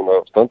sem er búin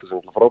að standa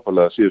sem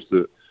frábærlega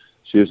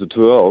síðustu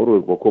 2 ár og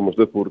er búin að komast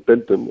upp úr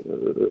deildum,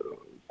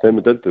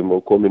 5 deildum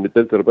og komið inn í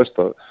deildara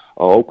besta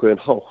á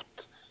ákveðin hátt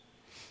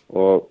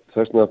og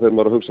þess vegna þegar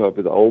maður að hugsa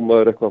að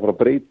ámaður eitthvað að fara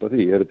að breyta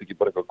því, er þetta ekki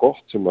bara eitthvað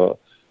gott sem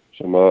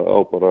á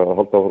bara að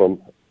halda áfram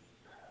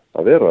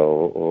að vera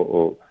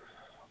og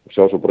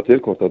sjá svo bara til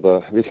hvort að þetta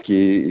virki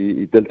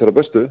í deildara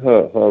bestu,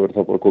 það verður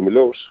þá bara komið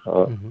ljós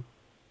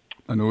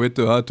En nú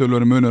veitum við að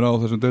tölvöru munur á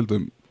þessum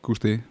deildum,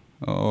 Gústi,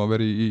 að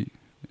vera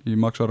í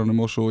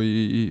Max-aranum og svo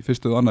í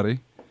fyrstu og annari.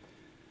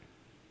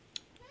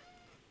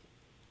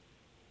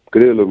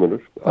 Gríðarlegur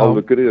munur,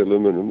 alveg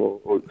gríðarlegur munum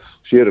og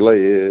sér í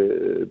lagi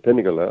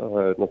penningalega,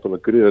 það er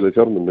náttúrulega gríðarlega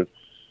fjármunir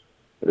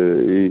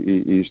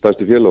í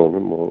stærstu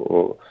félagunum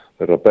og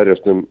þeir eru að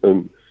berjast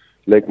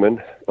leikmenn,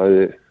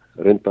 bæði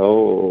reynda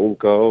og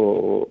unga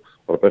og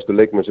bara bestu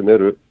leikmenn sem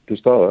eru til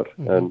staðar,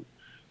 en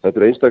þetta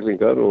eru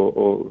einstaklingar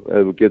og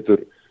ef þú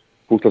getur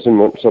púsla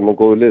saman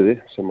góðu liði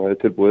sem er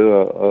tilbúið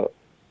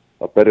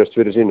að berjast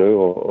fyrir sínu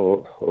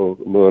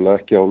og mögulega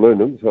ekki á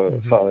launum,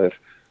 þetta er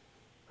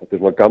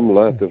svona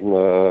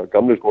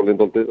gamli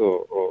skólindaldið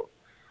og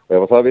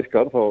ef það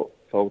virkar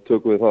þá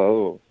tökum við það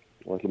og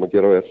ætlum að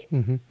gera vel.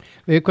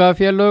 Við hvaða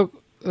félög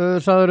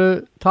sagðirðu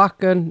takk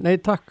en nei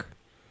takk?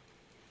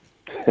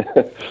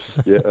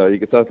 Ég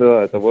get sagt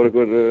það, þetta voru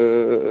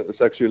einhver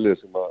 6-7 lið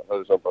sem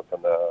hafði samband,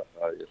 þannig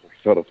að ég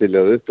fara að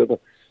tilja það upp þetta.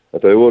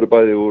 Þetta voru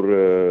bæði úr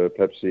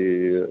Pepsi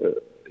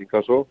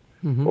Inkasso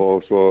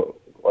og svo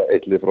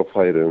eitt lið frá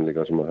Færeyjum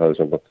líka sem hafði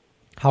samband.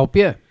 HB?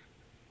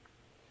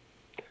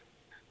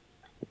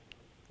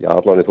 Já,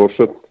 allan í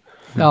Þórsöfn.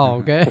 Já,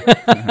 ok.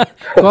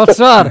 Gott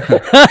svar.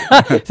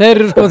 Þeir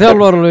eru sko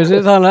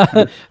þjálfaralausir, þannig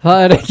að það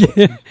er ekki,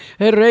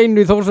 þeir eru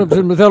einu í Þórsöfn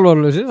sem er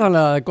þjálfaralausir, þannig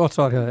að það er gott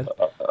svar hjá þeir.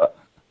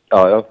 Já,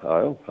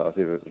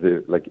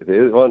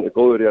 þið var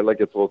góður í að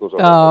leggja 2 og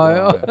saman.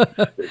 Já.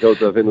 Þið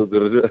hljótið að finna út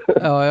úr þessu.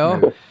 Já.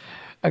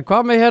 En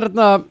hvað með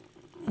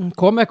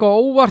kom eitthvað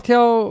óvart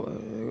hjá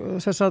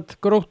þessat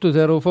Gróttu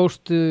þegar þú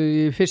fóst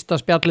í fyrsta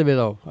spjalli við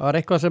á? Það var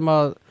eitthvað sem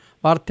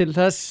var til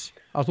þess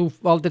að þú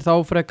valdir þá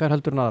frekar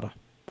heldur en aðra.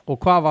 Og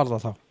hvað var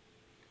það þá?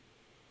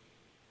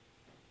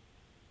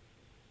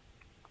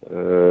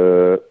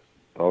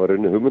 Það var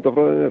einu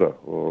hugmyndafræðin þeirra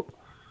og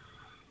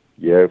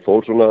ég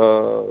fór svona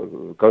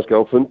kannski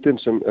á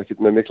fundin sem ekkert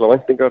með mikla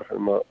væntingar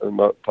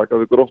að taka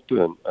við Gróttu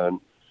en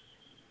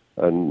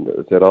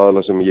þeir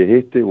aðalega sem ég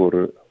hitti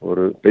voru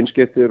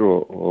beinskettir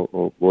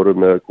og voru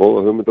með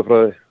góða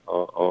hugmyndafræði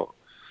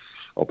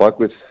á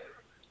bakvið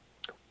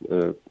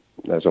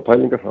þessar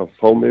pælingar að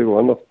fá mig og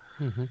annað.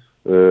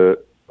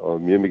 Og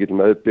mjög mikill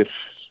meðbyr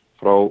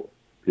frá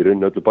í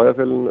rauninni öllu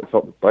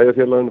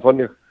bæjarfélaginu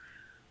fann ég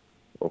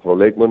og frá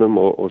leikmönnum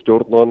og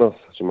stjórn og annað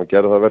sem að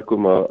gera það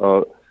verkum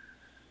að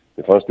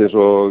ég fannst eins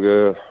og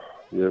ég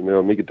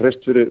var mikið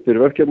treyst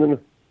fyrir verkefninu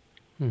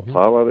og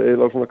það var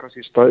eiginlega svona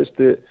kannski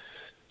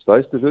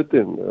stæðsti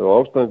hlutin og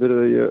ástæðan fyrir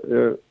að ég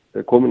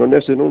er komin á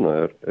nesið núna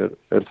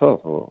er það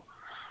og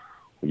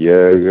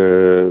ég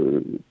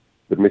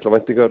er mikla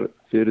væntingar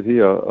fyrir því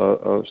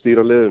að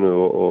stýra liðinu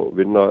og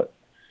vinna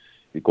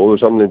í góðu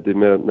samlindi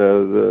með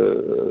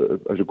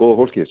þessu góða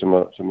fólki sem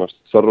að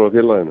starfa á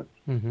félaginu.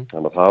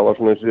 Þannig að það var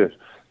svona eins og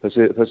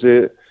þessi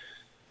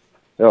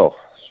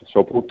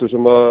svo punktur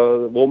sem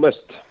að vó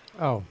mest.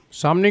 Já,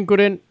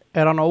 samningurinn,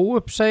 er hann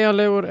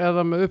óuppsegjanlegur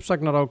eða með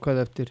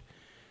uppsagnarákvæði eftir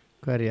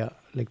hverja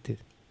leiktíð?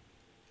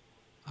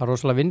 Það er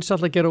rosalega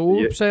vinsælt að gera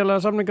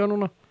óuppsegjanlega samninga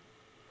núna?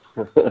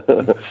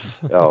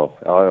 Já,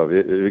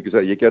 við ekki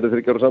segja, ég gerði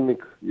 3 ára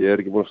samning, ég er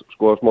ekki búin að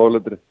skoða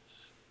smáletri.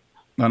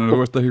 Þannig að þú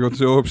veist ekki hvort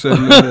þessi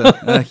óuppsegjanlegur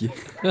eða ekki.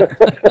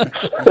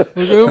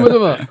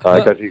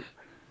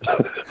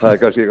 Það er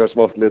kannski eitthvað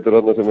smátt litur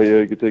annað sem ég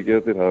hef ekki tekið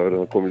eftir, það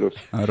verður að koma í ljós.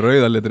 Það er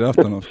rauða litur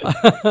aftan á.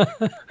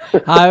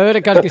 Það hefur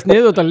verið kannski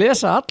sniðugt að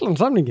lesa allan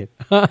samningin.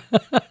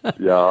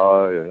 Já,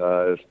 það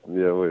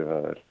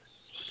er.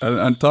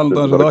 En talandi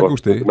aðeins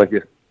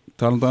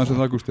um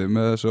það, Gústi,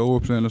 með þessu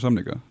óuppsegjanlega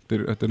samninga,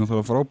 þetta er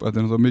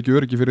náttúrulega mikið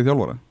öryggi fyrir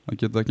þjálfara, að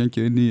geta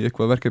gengið inn í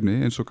eitthvað verkefni,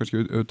 eins og kannski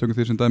tökum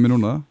því sem dæmi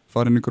núna,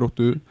 fara inn í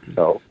Gróttu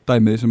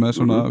dæmið sem er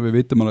svona, við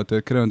vitum alveg að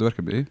þetta er krefandi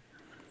verkefni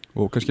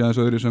og kannski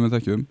aðeins öðru sem við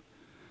þekkjum,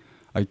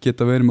 að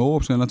geta verið með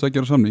óuppsegjanlega 2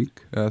 ára samning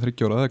eða 3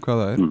 ára eða hvað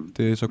það er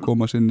til þess að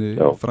koma sinni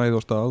fræð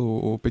á stað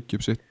og byggja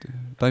upp sitt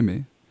dæmi.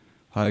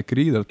 Það er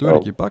gríðarlegt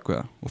öryggi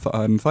bakveða og það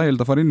er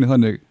þægilegt að fara inn í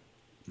þannig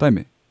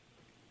dæmi.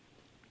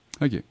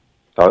 Ekki?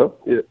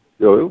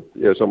 Jú,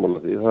 ég er sammála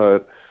því. Það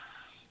er,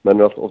 menn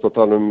er ofta að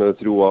tala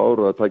 3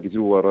 ár og það tækir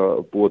 3 ár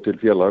að búa til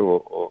félag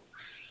og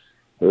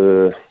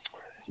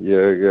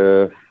ég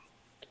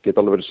get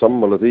alveg verið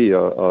sammála því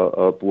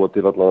að búa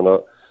til allavega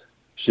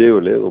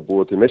sigurlið og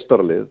búa til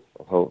meistaralið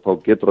og þá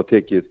getur það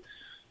tekið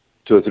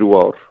 2-3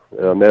 ár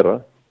eða meira.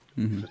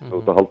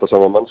 Þú ert að halda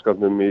saman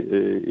mannskapnum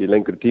í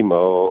lengri tíma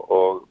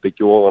og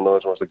byggja ofan á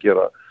það sem að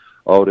gera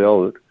ári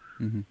áður.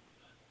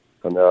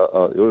 Þannig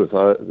að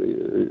það er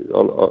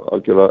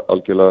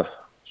algjörlega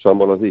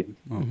sammála því.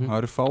 Það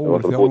eru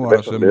fáir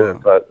þjálfara sem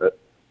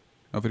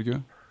að fyrir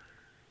ekki?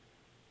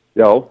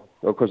 Já,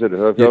 hvað segir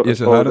þið?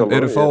 Það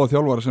eru fáir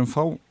þjálfara sem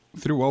fá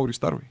 3 ár í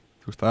starfi.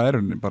 Þú veist, það er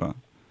henni bara,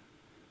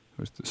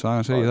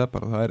 sagan segir það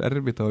bara, það er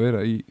erfitt að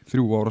vera í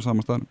 3 ára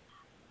saman staðnum.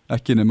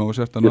 Ekki nema og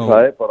sért að ná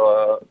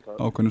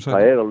ákveðnu sæti.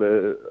 Það er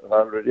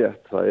alveg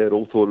rétt. Það er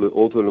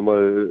óþölum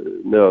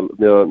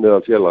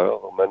meðal félaga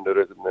og menn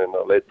eru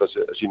að leita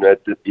sínu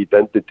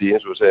identity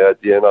eins og segja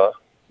DNA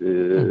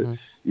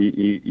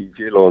í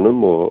félagunum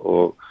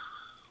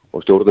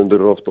og stjórnendur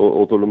eru oft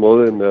óþölum á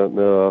þeim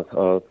með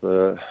að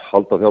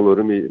halda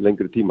þjálfurum í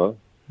lengri tíma.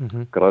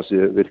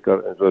 Grasi virkar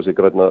eins og þessi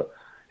grænna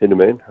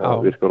hinum einn,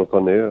 það virkar á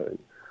þannig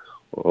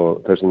og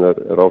þess vegna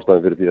er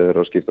ástæðan fyrir því að þeir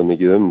eru að skipta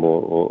mikið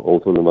og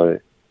óþölum að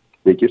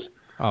mikil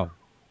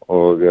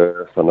og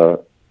þannig að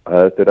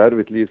þetta er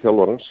erfitt líf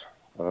þjálfarans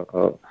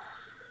að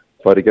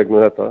fara í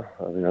gegnum þetta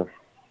því að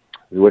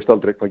þú veist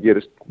aldrei hvað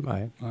gerist.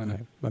 Nei,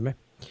 með mig.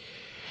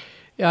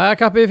 Já,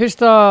 Kappi,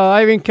 fyrsta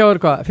æfing hjá þér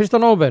hvað?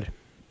 1. nóvember?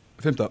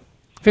 5.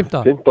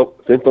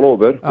 15.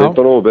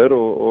 nóvember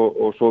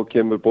og svo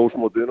kemur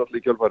bósmótið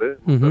náttúrulega í kjölfarið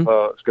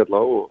það skella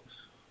á og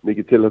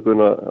mikið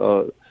tilhökkun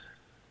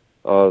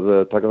að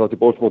taka það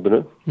til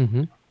bósmótinu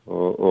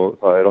og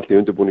það er allt í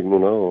undirbúning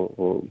núna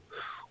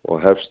og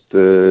hefst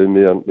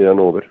miðjan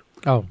nóvember.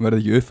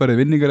 Verði ekki uppfærið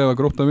vinningar ef að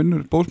Grótta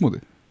vinnur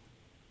bósmótið?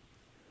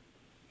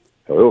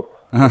 Jú.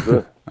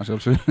 Það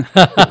sjálfsög.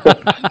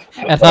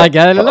 Er það ekki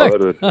eðlilegt?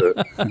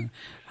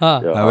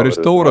 Það verður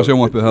stóra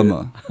sjónvarpið þarna.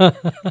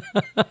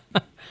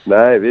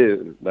 Nei,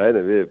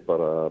 við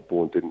bara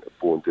búum til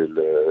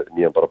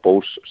nýjan bara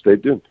Bose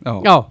Stadium.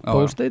 Já,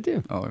 Bose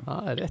Stadium.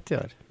 Það er rétt hjá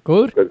þér.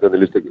 Góður? Hvernig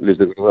líst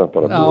ykkur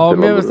það? Já,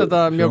 mér finnst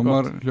þetta mjög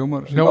gott.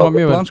 Hljómar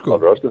mjög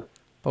vel.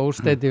 Bose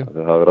Stadium.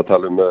 Það er verið að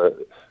tala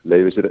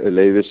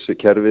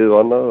leifiskerfið og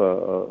annað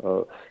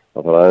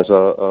að fara aðeins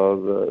að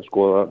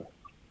skoða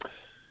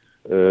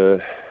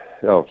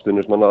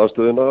stuðningsmanna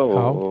aðstöðuna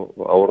og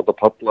áhorfenda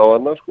palla og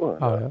annað sko.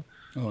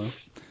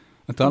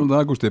 En talandi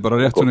Ágústi, bara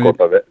rétt svona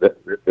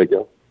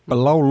bara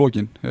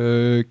láglókin,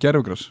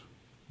 gerfugras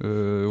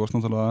þú varst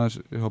náttúrulega aðeins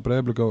á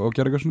Breiðablik á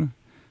gerfugrasinu.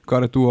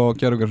 Hvað er þú á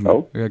gerfugrasinu?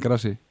 Eða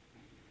grasi?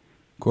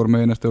 Hvor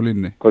megin ertu á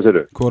línunni? Hvað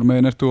segirðu? Hvor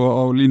megin ertu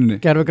á línunni?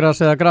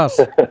 Gerfugras eða gras?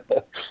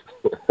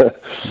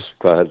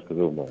 Hvað heldur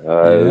þú maður?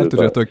 Ég heldur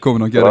sér að þú er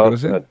komin á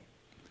gerfugrasi.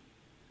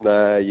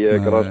 Nei, ég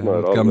er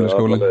grasmaður gamli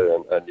skólinn.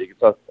 En ég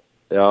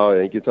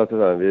get sagt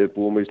það, en við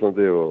búum í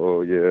Íslandi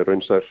og ég er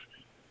raunsær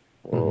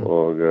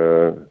og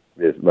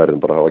við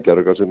verðum bara að hafa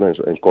gerfugrasina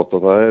eins gott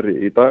og það er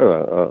í dag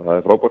að það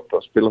er frábært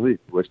að spila því.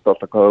 Þú veist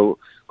alltaf hvað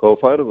þú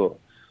færð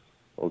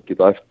og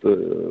geta eftir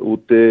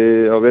úti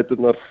á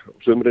veturnar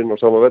sumrin og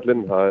sama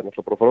vellin, það er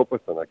náttúrulega bara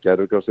frábært, þannig að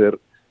gerfugras er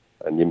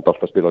en ég myndi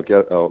alltaf spila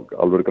á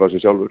alvöru grasi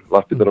sjálfur.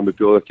 Lappirnar á mig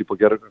bjóða ekki upp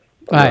á gerðugar.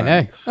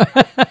 Nei,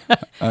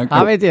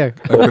 það veit ég.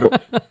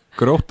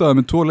 Grótaði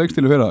með 2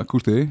 leikstílu fyrir það,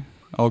 Gústi.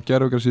 Á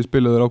gerðugrasi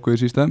spilaður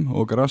ákveðið system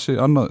og grasi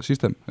annað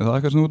system. Er það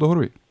eitthvað sem þú ert að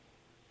horfa í?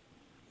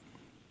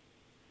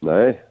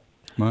 Nei.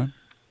 Þetta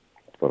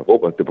er bara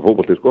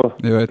fótbolti, sko.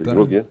 Ég veit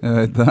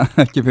það,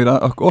 ekki fyrir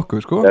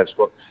okkur, sko. Nei,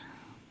 sko.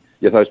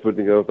 Það er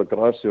spurninga ef þetta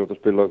grasi og þetta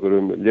spila okkur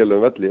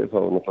lélegum velli, þá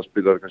náttúrulega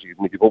spilar það kannski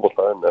ekki mikið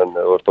fótbolta, en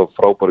ef þú ert á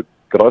frábæri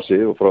grasi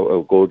og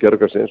góðu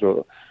gerðugrasi eins og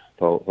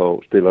þá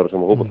spilar það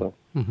saman fótbolta.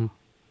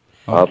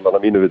 Allan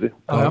að mínu viti.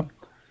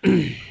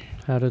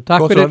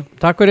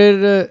 Takk fyrir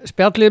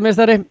spjallið,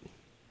 meistari.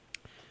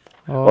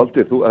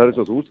 Valdi, þú ert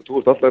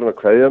alltaf að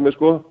kveðja mig,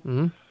 sko.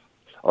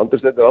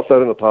 Andri Steinn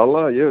alltaf að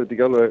tala, ég veit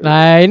ekki alveg.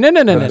 Nei.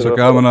 Það er svo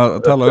gaman að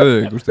tala við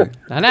þig, Gústi.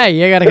 Nei,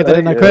 ég er ekkert að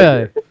reyna að kveðja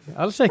þig.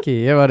 Alls ekki,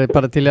 ég var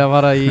bara til að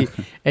vara í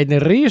einni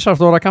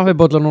rísastóra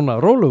kaffibólla núna,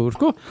 rólugur,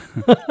 sko.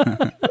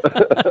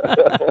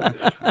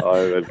 Það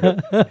er vel.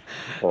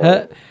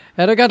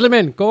 Herra Galli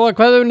minn, góða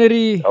kveðum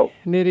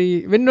nýr í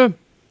vinnu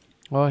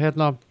og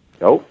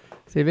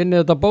þið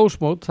vinnið þetta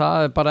bósmót,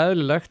 það er bara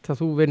eðlilegt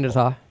að þú vinnir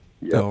það.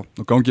 Já,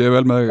 og gangið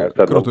vel með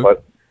Gróttu.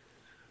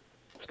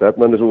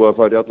 Stefnan er svo að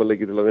fara í alla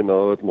leiki til að vinna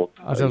á öll mót.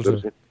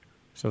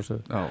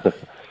 Sjálfsögðu.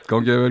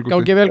 Gangið vel, Gústi.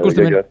 Gangið vel,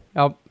 Gústi minn.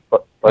 Já.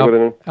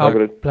 Takk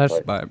fyrir. Bless.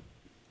 Bye.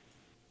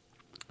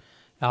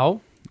 Já,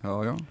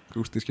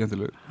 Gústi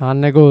skemmtilegur.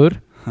 hann er góður.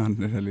 Hann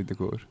er helviti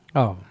góður.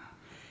 Já.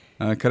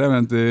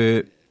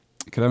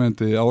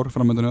 Krefjandi ár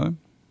framöndinu á þeim.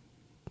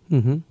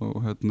 Og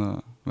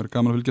verður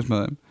gaman að fylgjast með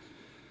þeim.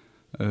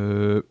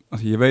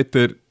 Ég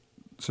veitir,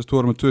 þú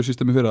varum með 2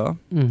 systemi fyrir það,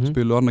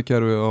 spilu annað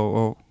kerfi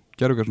á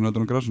gerfugarsinu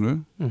öllan á grasinu,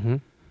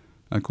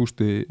 en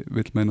Gústi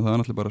vill meina það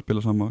náttúrulega bara að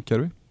spila sama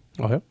kerfi,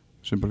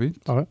 sem bara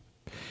fínt.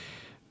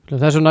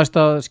 Þessu næst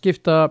að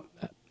skipta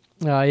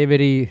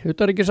yfir í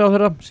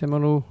utanríkisráðherra sem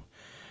að nú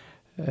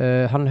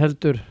hann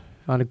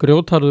er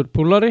grjótharður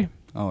púlari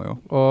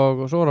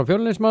og svo var hann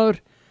fjölnismadur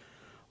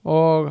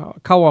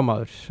og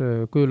káamaður,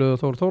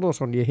 Guðlaugur Þór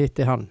Þórðarsson, ég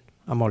hitti hann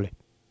að máli.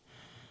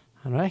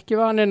 Hann er ekki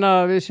vaninn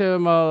að við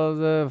séum að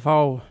fá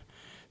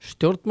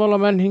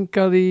stjórnmálamenn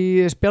hingað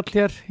í spjall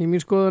hér í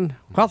mín skoðun.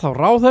 Hvað þá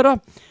ráðherra?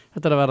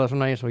 Þetta er að verða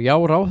svona eins og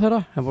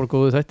ráðherra, en voru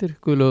góðu þættir.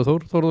 Guðlaugur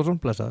Þór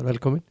Þórðarsson, blessaður,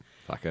 velkomin.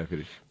 Takk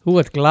fyrir. Þú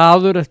ert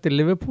glaður eftir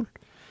Liverpool,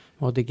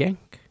 móti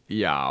geng.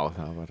 Já,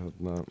 það var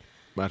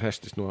maður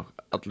hestist nú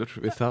allur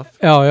við það.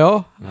 Já.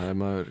 Það er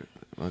maður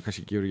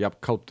kannski gefur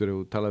jafn kátur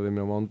og talaði við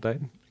mig á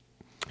mánudaginn.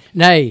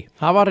 Nei,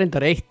 það var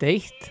reyndar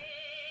 1-1.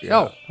 Já,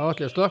 það var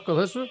allir að slökka á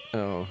þessu.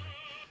 Já,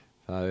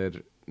 það er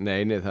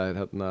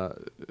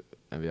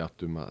en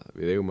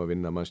við eigum að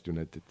vinna Manchester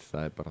United,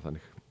 það er bara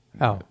þannig.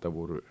 Já.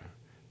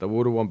 Það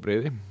voru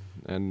vonbrigði,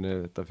 en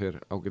þetta fer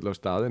ágætlega á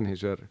staðinn,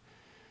 hins vegar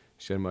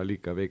sér maður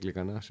líka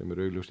veikleikana sem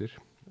eru augljósir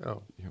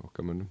í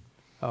okkar mönnum.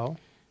 Já,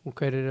 og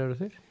hverjir eru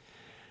þeir?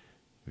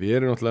 Við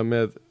erum náttúrulega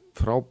með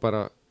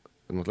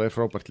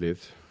frábært lið,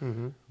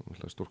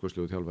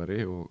 stórkostlegur þjálfari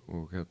og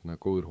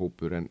góður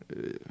hópur, en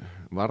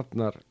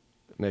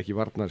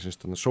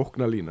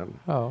sóknarlínan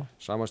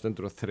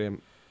samanstendur af 3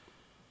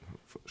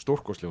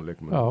 stórkostlegum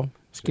leikmönnum. Já,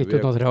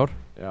 skiptur á 3 ár.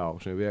 Já,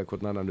 sem við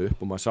hvern annan upp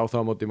og maður sá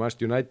það á móti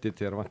Manchester United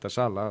þegar vantar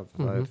Sala,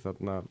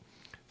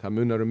 það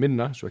munar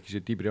minna, svo ekki sé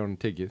dýpri ánum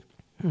tekið.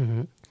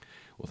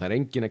 Og það er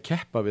engin að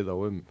keppa við þá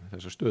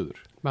þessar stöður.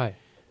 Nei.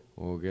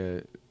 Og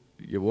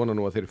ég vona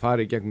nú að þeir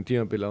fari í gegnum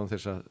tímabili án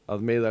þess að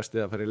meiðast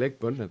eða fara í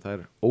leikbönn, en það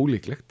er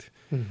ólíklegt.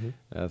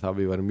 Það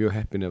við varum mjög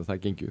heppin ef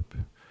það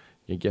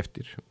gengi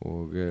eftir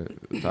og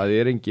það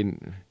er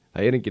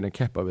engin að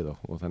keppa við þá,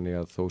 og þannig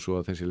að þó svo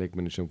að þessi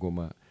leikmenni sem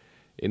koma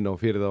inn á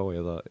fyrir þá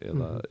eða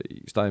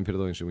í staðin fyrir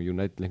þá eins og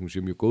United leikmenn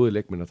séu mjög góði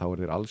leikmenn, þá er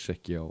þeir alls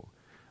ekki á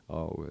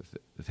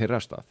þeirra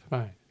stað.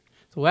 Nei.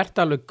 Þú ert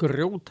alveg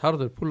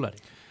grjótharður púlari.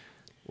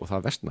 Og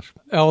það vestnar.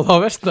 Já, það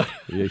vestnar.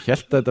 Ég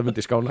hélt að þetta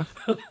myndi skána.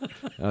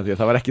 Því að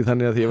það var ekki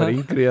þannig að því ég var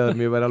yngri að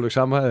mér væri alveg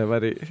sama,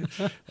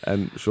 en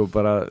svo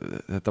bara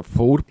þetta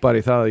fór bara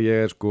í það að ég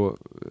er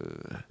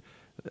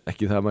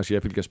ekki það að maður sé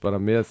að fylgjast bara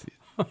með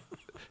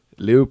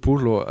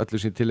Liverpool og öllu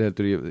sem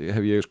tilheldur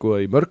hef ég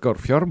skoðað í mörg ár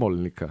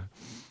fjármálin líka,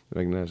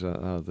 vegna þess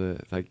að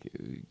það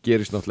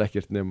gerist náttúrulega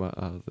ekkert nema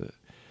að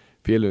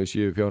félögin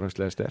séu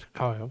fjárhagslega sterk.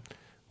 Já.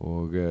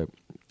 Og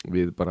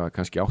við bara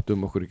kannski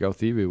áttum okkur ekki á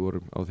því, við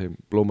vorum á þeim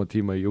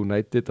blómatíma í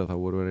United að þá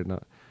vorum við að reyna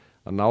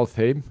að ná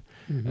þeim,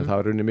 en það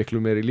var rauninni miklu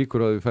meiri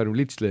líkur að við færum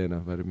Leeds-leiðina,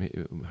 færum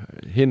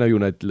hina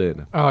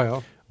United-leiðina.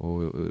 Og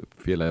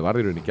félagið var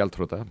í rauninni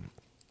gjaldþrota,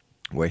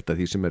 og eitt af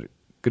því sem er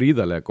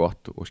gríðarlega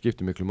gott og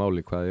skiptir miklu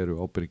máli hvað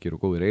eru ábyrgir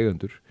og góðir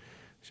eigendur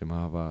sem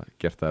hafa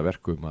gert það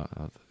verkum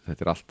að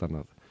þetta er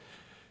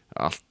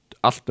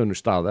allt önnur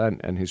staða,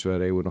 en hins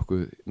vegar eigum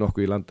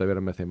nokkuð í landi að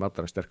vera með þeim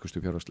allra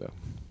sterkustu fjárhagslega.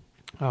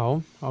 Já,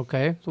 ok,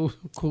 þú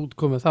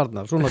komið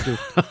þarna, svona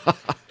djúpt.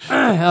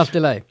 Allt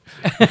í lagi.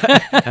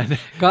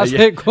 Hvað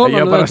segir konan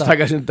Ég bara að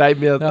taka sem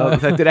dæmi að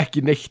þetta er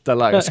ekki neitt að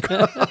laga, sko.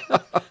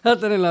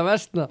 Þetta er eiginlega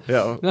vestna.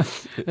 Já.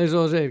 Eins og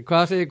þú segir,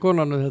 hvað segir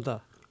konan þetta?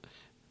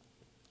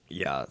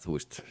 Já, þú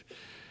veist,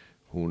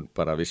 hún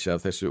bara vissi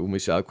af þessu, hún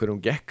vissi að hverju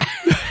hún gekk.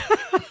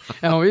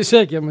 Já, hún vissi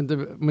ekki að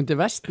myndi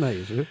vestna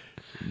í þessu.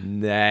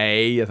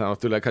 Nei, það er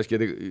náttúrulega kannski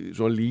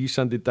svona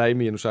lýsandi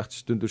dæmi, ég hef nú sagt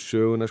stundur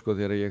söguna sko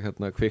þegar ég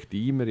kveikti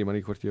í mér, ég man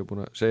ekki hvort ég hef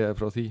búin að segja það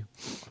frá því.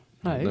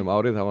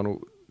 Árið, það var nú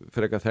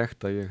frekar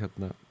þekkt að ég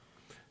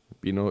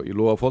býn í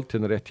Logafold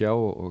rétt hjá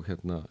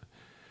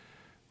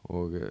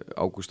og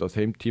Ágúst á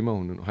þeim tíma,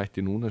 hún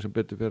hætti núna sem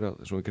betur fyrir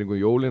að svona kringum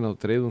jólin þá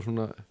dreifði hún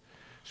svona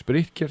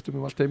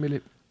spritkertum allt heimili.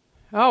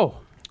 Já.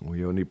 Og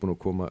ég var nýbúin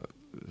að koma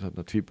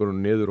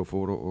tvíburunum niður og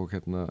fór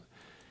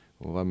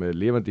og var með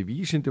lifandi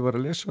vísindi var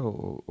að lesa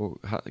og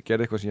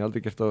gerði eitthvað sem ég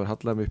aldrei gert áður,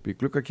 hallaði mig upp í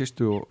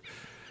gluggakistu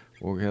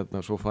og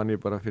svo fann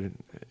ég bara fyrir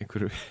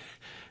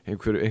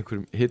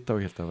einhverjum hitta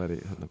og ég held að væri,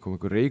 kom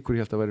einhver reykur,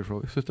 ég held að væri frá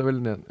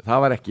uppþvottavélinni, en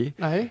það var ekki.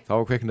 Nei. Það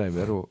var kveiknaði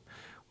mér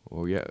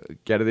og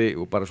ég gerði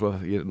og bara svo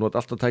að ég not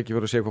alltaf tæki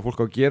fyrir að segja hvað fólk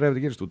á að gera ef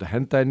þetta gerist, út að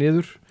henda þið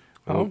niður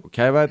og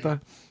kæfa þetta,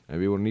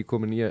 en við vorum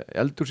nýkomin í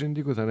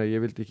eldursindíku þannig að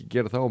ég vildi ekki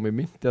gera það og mér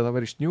myndi að það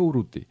væri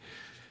snjór úti.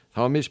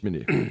 Það var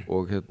misminni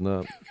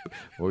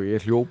og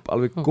ég hljóp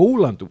alveg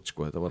góland út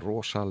sko, þetta var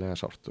rosalega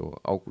sárt og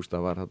Ágústa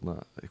var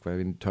eitthvað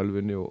að vinna í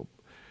tölvunni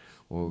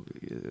og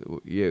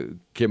ég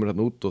kemur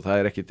út og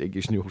það er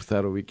ekki snjór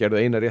þar og við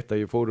gerðum eina rétt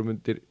að ég fór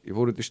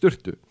undir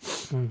sturtu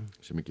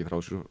sem ekki frá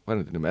svo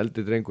varendinum,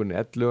 eldri drengurinn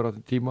 11 ára á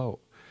þeim tíma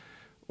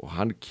og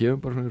hann kemur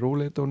bara svona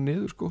rólega á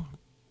niður sko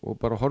og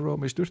bara horfa á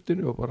mig í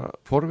sturtinu og bara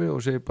forfi og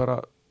segi bara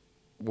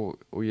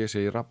og ég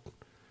segi Rafn,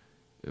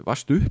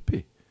 varstu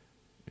uppi?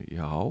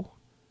 Já.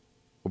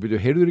 Og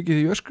byrju, heyrður ekki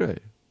því ég öskraði?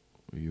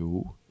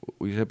 Jú,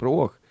 og ég segi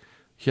bara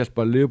hélt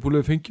bara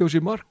Leopold fengi á sér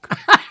mark.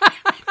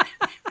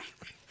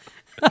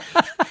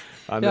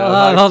 Þannig að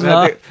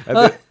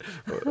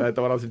þetta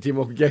var á því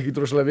tíma okkur gekk ekki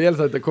droslega vel,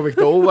 þetta kom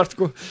ekkert óvart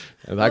sko,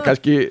 en það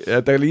kannski,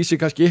 þetta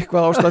lýsir kannski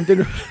eitthvað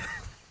ástandinu.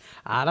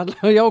 Það er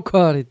alltaf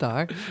jákvæðar í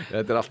dag.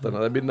 Þetta er alltaf,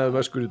 það er minnaðum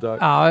öskur í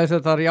dag. Já,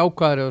 þetta er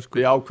jákvæðar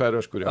öskur. Jákvæðar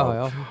öskur, já.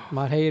 Já,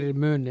 maður heyrir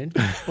munin,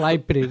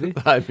 blæbrigði.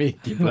 Það er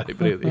mikið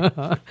blæbrigði.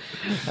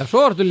 En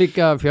svo ertu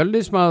líka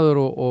fjölnismaður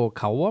og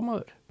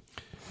káamaður.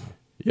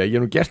 Já, ég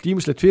hef nú gert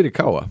ýmislegt fyrir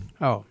káa.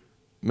 Já.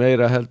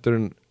 Meira heldur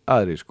en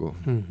aðri, sko.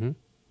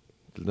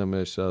 Til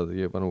dæmis að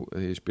ég var nú,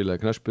 þegar ég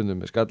spilaði knattspyrnu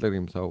með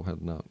Skallagrim, þá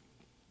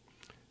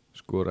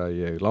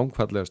skoraði ég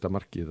langfallegasta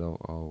markið á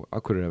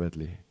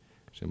Akureyravelli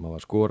sem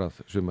var skorað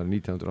sumar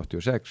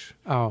 1986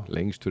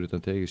 lengst fyrir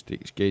þetta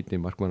tegi skeitni,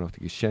 markmann átti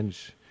ekki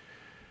séns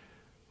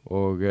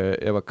og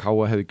ef að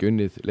Káa hefði ekki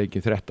unnið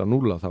leikinn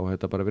 13-0 þá hefði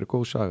þetta bara verið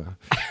góð saga.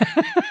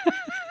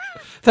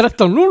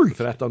 13-0?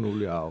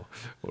 13-0, já,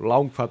 og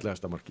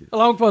langfallegasta markið.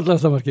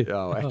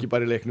 Já, ekki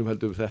bara í leiknum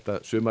heldur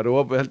þetta sumar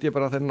og held ég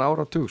bara þennan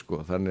áratug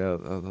sko, þannig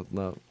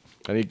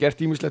að ég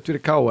gert ýmislegt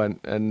fyrir Káa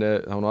en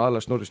það var nú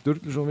aðalega Snorri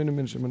Sturluson vinur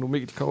minn sem er nú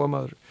mikill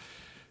Káamaður.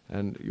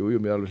 En jú,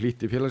 mér alveg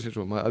hlýtti félagsins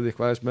og maður hafði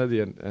eitthvað aðeins með því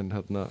en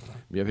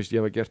mér finnst ég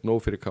hafa gert nóg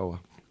fyrir Káa.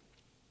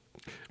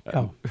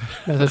 Já,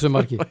 með þessu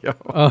marki. Já,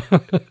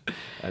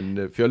 en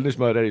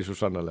Fjölnismaður er ég svo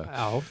sannarlega.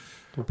 Já,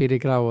 þú býr í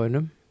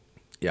Grafarvoginum.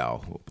 Já,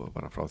 og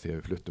bara frá því að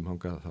við fluttum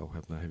hangað þá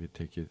hef ég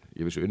tekið,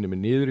 ég vissi unni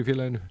mig niður í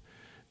félaginu,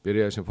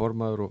 byrjaði sem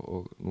formaður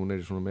og núna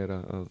er ég svona meira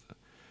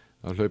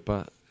að hlaupa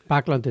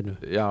baklandinu.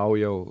 Já,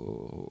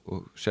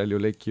 og selja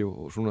og leiki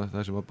og svona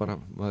það sem bara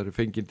maður er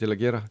fenginn til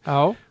að gera.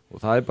 Já. Og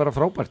það er bara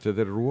frábært,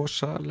 þetta er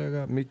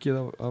rosalega mikið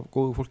af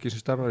góðu fólki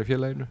sem starfar í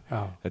félaginu.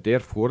 Já. Þetta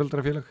er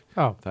foreldrafélag.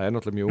 Já. Það er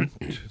náttúrulega mjög ungt.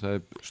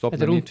 Þetta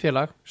er ungt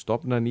félag.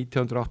 Stofnað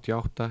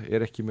 1988,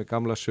 er ekki með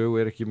gamla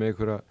sögu, er ekki með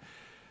einhverja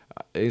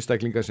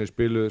einstaklingar sem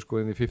spiluðu sko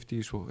inn í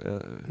 50s og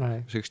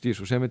 60s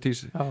og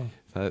 70s.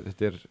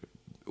 Þetta er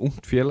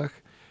ungt félag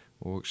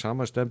og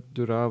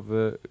samanstendur af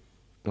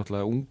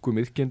náttúrulega ungum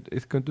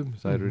iðkendum,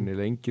 það eru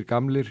einnig engir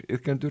gamlir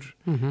iðkendur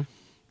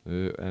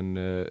en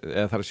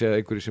eða þarf að segja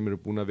einhverju sem eru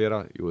búin að vera,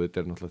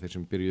 þetta er náttúrulega þeir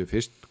sem byrjuðu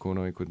fyrst, komin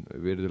á einhvern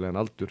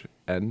virðulegan aldur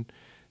en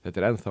þetta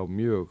er ennþá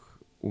mjög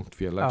ungt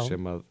félag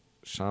sem að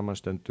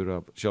samanstendur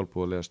af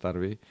sjálfboðalega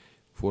starfi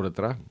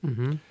foreldra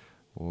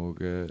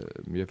og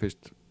mér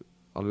finnst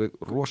alveg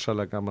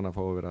rosalega gaman að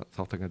fá að vera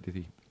þáttakandi í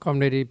því.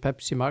 Komnir í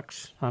Pepsi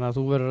Max, þannig að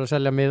þú verður að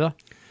selja miða.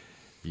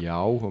 Já,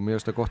 og mér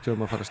finnst það gott hjá að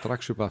maður fara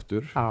strax upp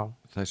aftur.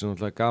 Það er sem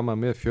náttúrulega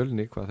gaman með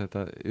Fjölni hvað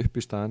þetta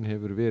uppistaðan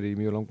hefur verið í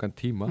mjög langan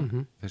tíma,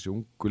 þessi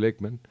ungu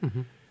leikmenn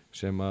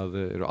sem að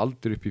eru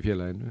aldrei upp í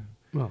félaginu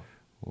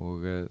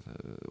og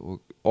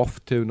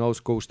oft hefur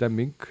náðst góð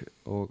stemming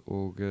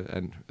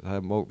en við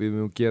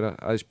mögum gera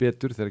aðeins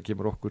betur þegar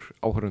kemur okkur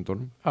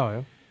áhörundunum.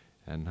 Já.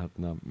 En mjög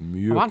gott.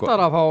 Það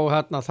vantar að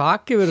fá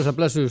þakki verið þess að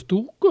blessuðu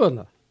stúku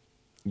þarna.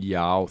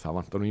 Já, það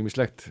vantar nú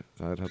ýmislegt.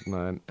 Það er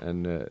en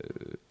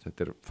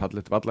þetta er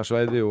fallegt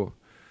vallarsvæði og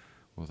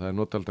það er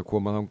notalegt að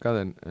koma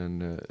þangað en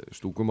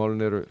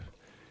stúkumálin eru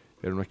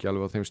nú ekki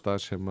alveg á þeim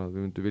stað sem að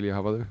við myndum vilja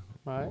hafa þau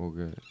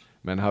og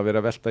menn hafa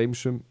verið að velta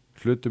ýmsum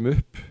hlutum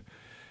upp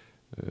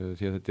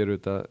því að þetta eru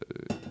þetta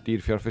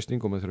dýr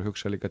fjárfesting og maður þurfa að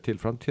hugsa líka til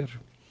framtíðar.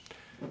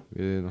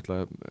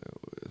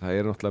 Það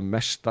er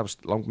náttúrulega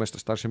langmesta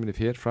starfseminni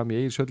fer fram í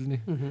Egilshöllinni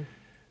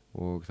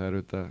og það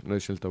eru þetta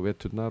nauðsynlegt á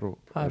veturnar og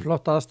það er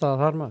flott aðstæða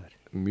þar maður.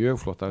 Mjög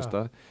flott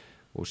aðstæða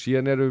og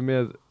síðan erum við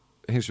með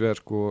hins vegar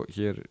sko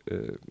hér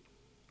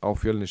á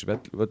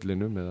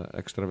Fjölnisvöllinum eða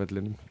ekstra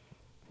vellinum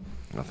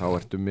að þá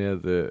ertu með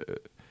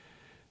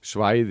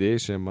svæði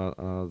sem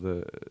að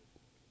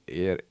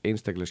er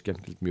einstaklega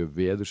skemmtilegt, mjög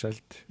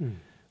veðursælt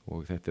og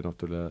þetta er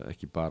náttúrulega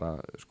ekki bara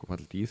sko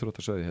fallit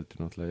íþróttasvæði, heldur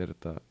náttúrulega er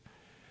þetta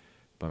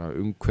bara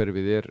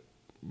umhverfið er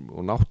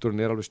og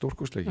náttúrun er alveg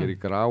stórkostleg hér í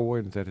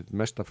Graóin, það er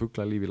mesta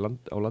fuglalíf á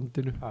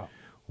landinu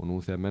og nú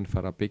þegar menn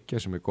fara að byggja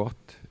sem er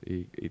gott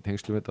í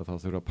tengslum þetta þá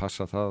þurfa að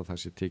passa það að það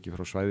sé tekið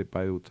frá svæði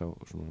bæði út á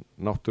svona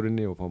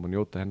náttúrunni og fá maður að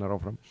njóta hennar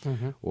áfram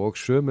og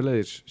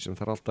sömuleiðis sem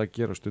þarf alltaf að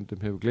gera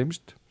stundum hefur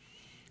gleymst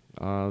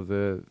að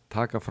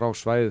taka frá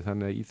svæði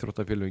þannig að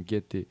íþróttafélögin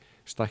geti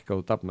stækkað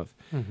og dafnað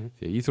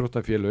því að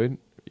íþróttafélögin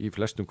í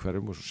flestum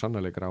hverfum og svo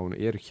sannarlega Graóin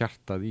eru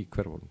hjartað í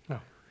hverfunum. Já,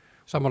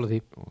 sammála því.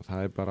 Og það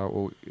er bara,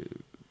 og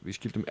við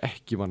skildum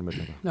ekki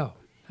vanmelda það. Já,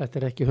 þetta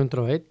er ekki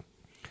 101.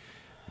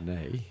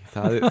 Nei,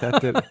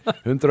 þetta er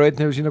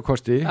 101 hefur sína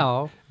kosti. Já.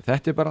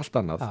 Þetta er bara allt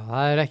annað. Já,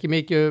 það er ekki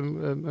mikið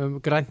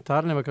grænt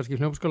þar nema kannski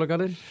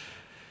Hljómskálagarðinn.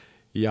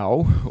 Já,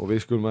 og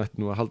við skulum að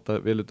halda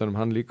vel utan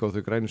hann líka á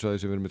þau grænusvæði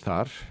sem við erum með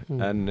þar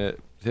en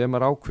þegar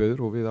maður ákveður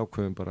og við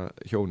ákveðum bara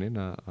hjónin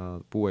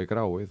að búa í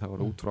Grái þá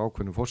var út frá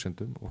ákveðnum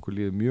forsendum okkur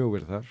líður mjög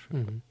vel þar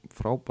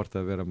frábært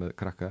að vera með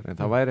krakkar en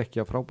það væri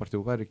ekki að frábært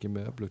og væri ekki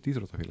með öflugt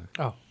íþróttafélag.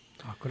 Já,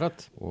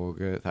 akkurat.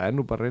 Og það er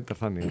nú bara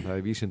reyndar þannig að það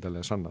er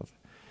vísindalega sannað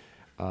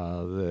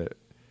að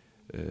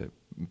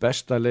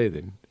besta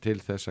leiðin til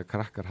þess að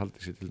krakkar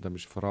haldi sér til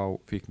dæmis frá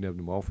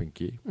fíkniefnum og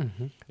áfengi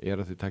er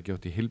að þau taki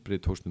átt í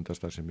heilbrigð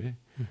tóstundastarfsemi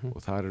og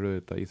þar eru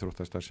þetta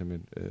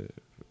íþróttastarfsemin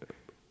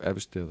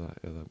efst eða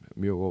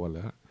mjög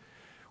ofalega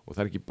og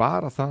það er ekki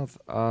bara það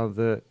að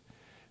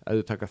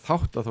þau taka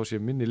þátt að þá sé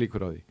minni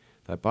líkur á því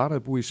það er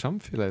bara að búa í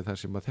samfélagi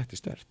þar sem að þetta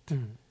er sterkt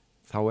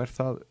þá er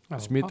það,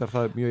 smittar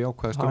það mjög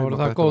jákvæða straum. Þá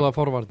eru það góða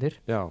forvarnir.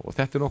 Já, og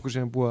þetta er nokkuð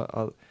sem er búið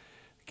að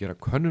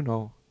gera könnun á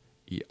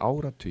í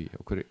áratví á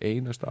hverju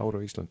einasta ára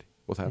á Íslandi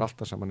og það er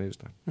alltaf saman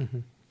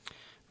niðurstaðan.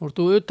 Nú ert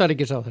þú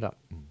utanríkisráðherra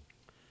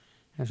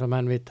eins og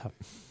menn vita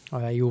og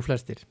það jú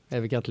flestir,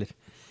 ef ekki allir.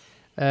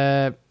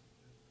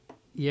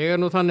 Ég er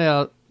nú þannig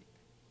að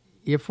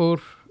ég fór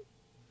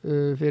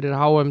fyrir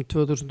HM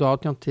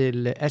 2018 til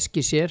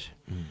Eskisér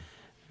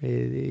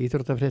við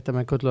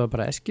íþróttafréttamenn kölluðu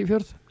bara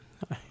Eskifjörð.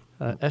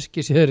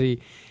 Eskisér í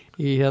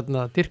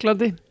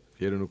Tyrklandi.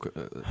 Þið eru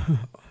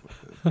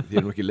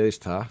nú ekki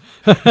leiðist það?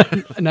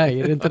 Nei,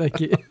 ég reyndar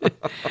ekki.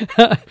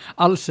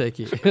 Alls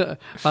ekki.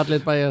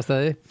 Fallið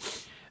bæjarstæði.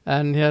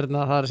 En það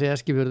er þessi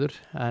Eskifjörður.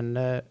 En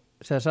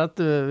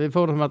við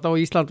fórum að á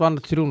Ísland vann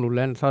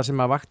 3-0 en það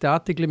sem að vakti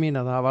athygli mín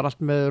að það var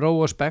allt með ró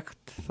og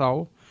spekt þá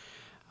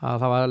að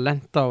það var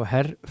lent á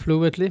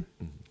herflugvelli.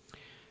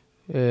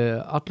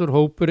 Allur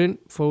hópurinn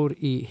fór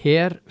í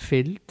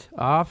herfylgd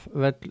af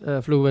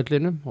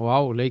flugvellinum og á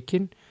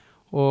leikinn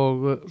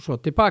og svo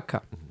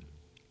tilbaka.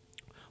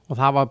 Og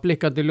það var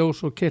blikkandi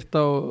ljós og kyrt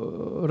á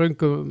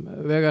röngum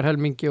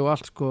vegarhelmingi og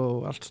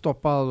allt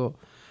stoppað og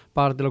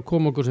bara til að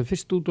koma okkur sem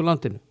fyrst út úr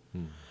landinu.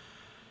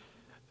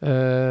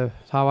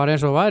 Það var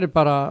eins og væri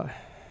bara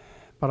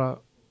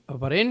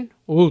inn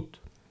og út.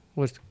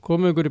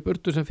 Komið ykkur í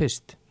burtu sem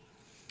fyrst.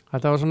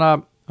 Þetta var svona,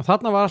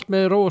 þarna var allt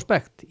með ró og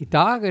spekt. Í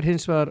dag er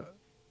hins vegar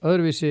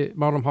öðruvísi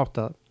málum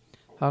háttað.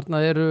 Þarna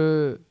eru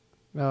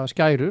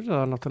skærur,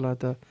 það er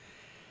náttúrulega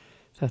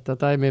þetta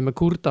dæmi með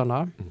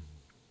Kúrdana.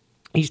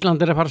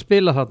 Ísland er að fara að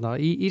spila þarna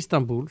í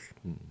Istanbul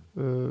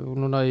og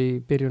núna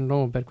í byrjun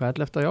nóvember,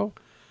 11. já.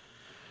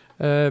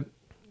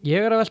 Ég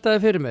er að velta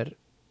þið fyrir mér.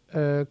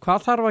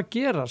 Hvað þarf að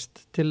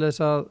gerast til þess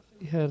að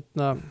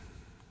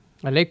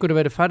leikurinn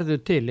verið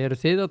færður til? Eru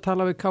þið að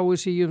tala við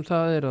KSÍ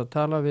það? Eru að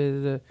tala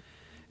við,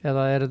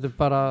 eða er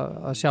þetta bara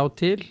að sjá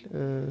til?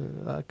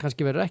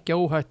 Kannski verður ekki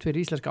óhætt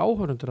fyrir íslenska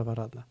áhorfundur að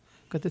fara þarna.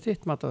 Hvað er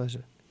þitt mat á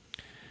þessu?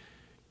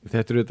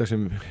 Þetta er þetta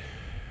sem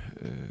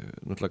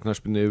náttúrulega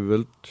knattspyrnu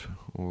yfirvöld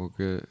og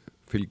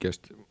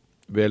fylgjast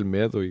vel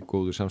með og í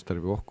góðu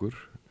samstarfi við okkur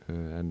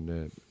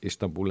en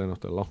Istanbul er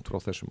náttúrulega langt frá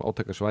þessum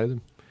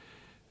átakasvæðum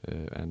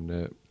en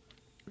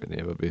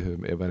ef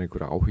er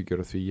einhverja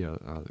áhyggjur af því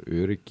að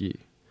öryggi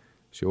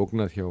sé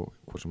ógnað hjá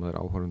hvort sem það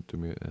er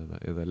áhorfundum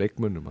eða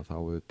leikmönnum að þá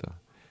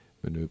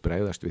munum við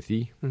bregðast við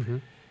því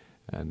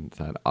en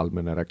það er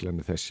almenna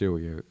reglan þessi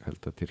og ég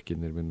held að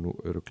Tyrkirnir mun nú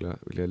örugglega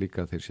vilja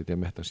líka að þeir setja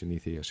metna sinni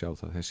í því að sjá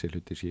það að þessi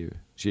hluti séu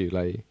í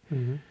lagi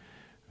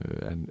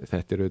en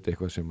þetta er auðvitað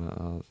eitthvað sem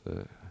að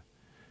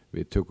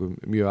við tökum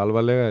mjög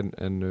alvarlega en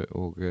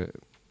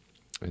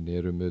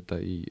erum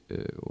auðvitað í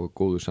og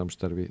góðu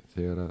samstarfi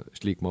þegar að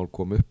slík mál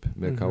kom upp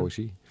með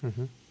KSÍ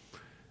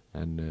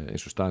en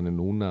eins og staðan er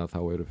núna þá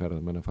eru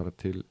ferðamenn að fara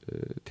til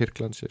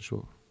Tyrklands eins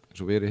og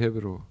verið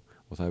hefur og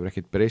það hefur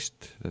ekkert breyst.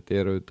 Þetta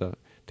er auðvitað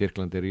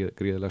Tyrkland er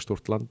gríðarlega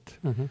stórt land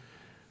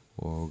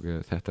og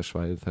þetta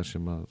svæði þar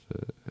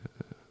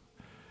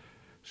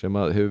sem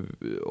að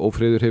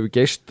ófriður hefur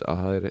geist að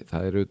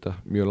það er auðvitað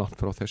mjög langt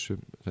frá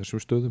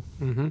þessum stöðum.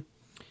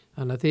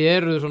 Þannig að þið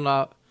eru svona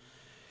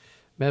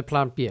með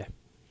plan B.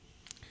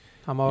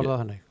 Það má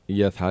orða þannig.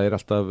 Já, það er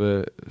alltaf,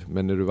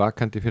 menn eru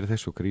vakandi fyrir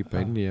þessu og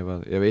grípa inn í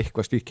ef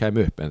eitthvað slíkt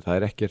kæmi upp, en það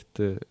er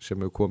ekkert sem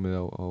hefur komið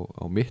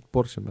á mitt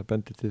borð sem er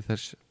bendið til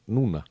þess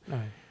núna.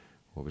 Nei.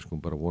 Og við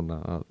skulum bara vona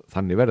að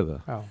þannig verða.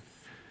 Já.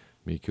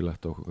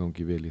 Mikilvægt okkur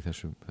gangi vel í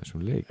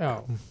þessum leik. Já,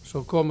 svo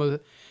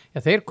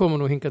þeir komu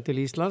nú hingað til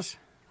Íslands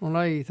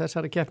núna í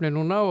þessari keppni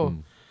núna og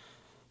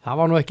það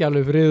var nú ekki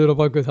alveg friður á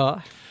baku það.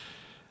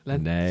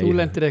 Þú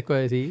lendir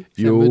eitthvað í því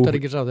sem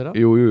utanríkisráðherra.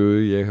 Jú,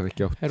 ég hef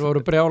ekki átt. Þeir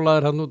voru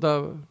brjálaðir hann út af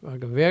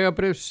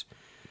vegabrifs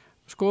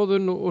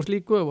skoðun og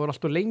slíku, það voru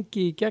alltaf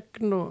lengi í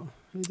gegn og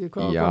veit ég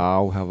hvað. Já,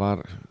 það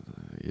var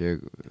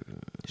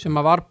sem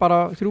að var bara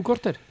 3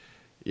 korter.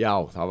 Já,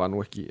 það var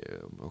nú ekki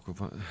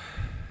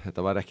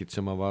þetta var ekkit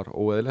sem að var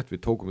óeðlilegt.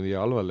 Við tókum því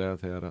alvarlega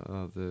þegar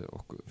að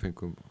okkur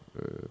fengum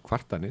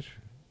kvartanir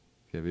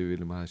því að við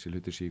viljum að þessi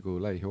hlutir sé í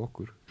góðu lagi hjá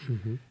okkur.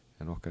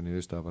 En okkar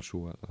niðurstaða var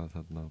svo að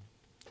þarna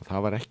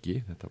það var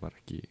ekki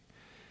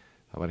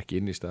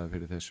innistæða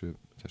fyrir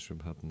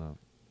þessum þarna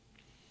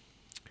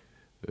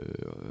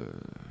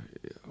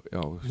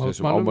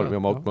þessum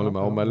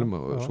ámælum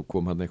og svo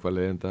kom hann eitthvað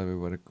leiðinda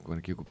var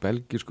ekki eitthvað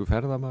belgisku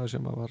ferðamaður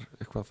sem var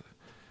eitthvað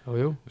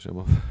sem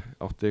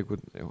átti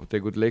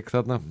einhvern leik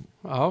þarna.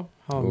 Já,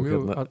 það var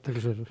mjög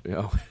athyglisverður.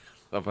 Já,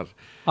 það var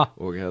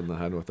og það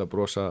er nú eftir að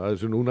brosa að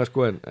þessu núna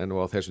sko en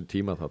á þessum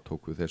tíma þá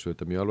tók við þessu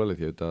þetta mjög alvarlega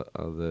því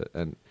að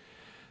en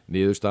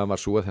niðurstaðan var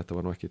svo að þetta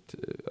var nú ekkit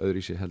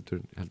öðruvísi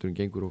heldur en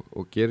gengur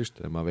og gerist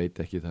en maður veit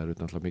ekki, það er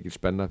náttúrulega mikil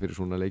spenna fyrir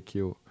svona leiki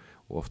og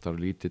oft har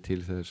lítið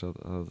til þess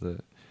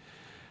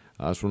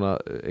að svona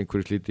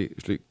einhverju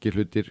slíkir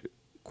hlutir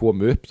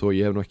komu upp þó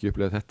ég hef nú ekki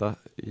upplegað þetta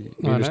í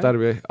mínu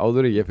starfi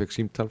áður. Ég fekk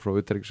símtal frá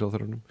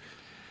utanríkisráðherranum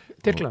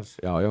Tyrklands.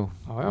 Já.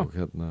 Og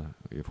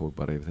ég fór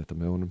bara yfir þetta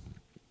með honum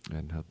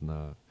en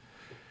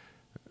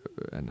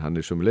hann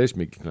er sömuleiðis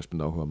mikil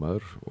knattspyrnu áhuga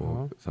maður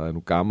og það er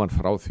nú gaman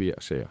frá því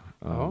að segja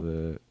að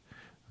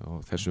á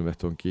þessum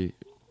vettvangi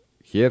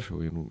hér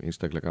og ég er nú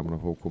einstaklega gaman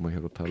að fá að koma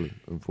hér og tala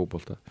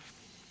fótbolta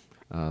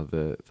að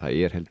það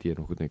er held ég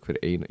nokkur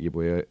ég er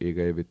búið að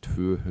eiga yfir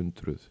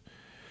 200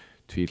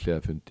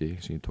 tvíhliða fundi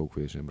sem ég tók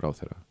við sem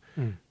ráðherra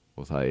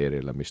og það er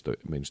eiginlega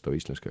minnst á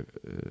íslenska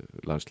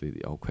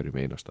landsliði á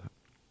hverjum einasta.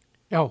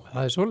 Já,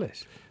 það er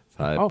svoleiðis.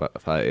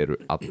 Það eru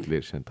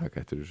allir sem taka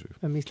eftir þessu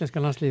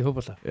íslenska landsliði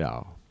fótbolta. Já,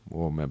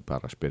 og menn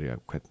bara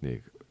spyrja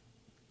hvernig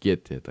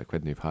geti þetta,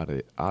 hvernig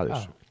farið að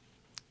þessu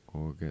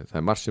og það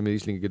er margt sem við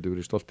Íslingi getur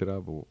verið stoltir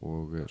af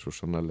og svo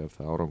sannarlega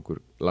það árangur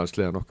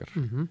landsliðan okkar.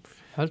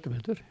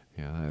 Heldur.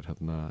 Já, það er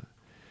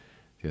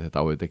því að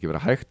þetta áður ekki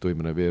vera hægt og ég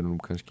meina við erum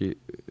kannski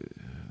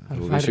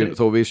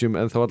þó við séum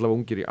ennþá allavega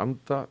ungir í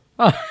anda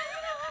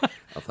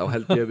að þá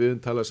held ég að við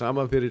tala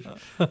saman fyrir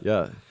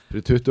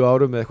 20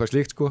 árum eða eitthvað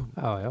slíkt sko.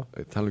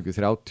 Tala um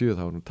 30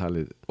 þá er nú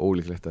talið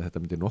ólíklegt að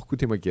þetta myndi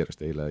nokkuð tíma að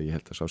gerast eiginlega. Ég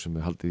held að sá sem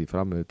við haldið því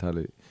fram hefur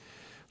talið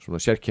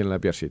svona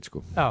sérkennilega bjarsýtt sko.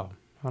 Já,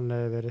 hann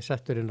hefur verið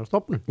settur inn á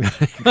stofnum.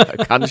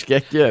 Kannski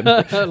ekki en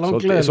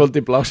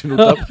svolítið blásin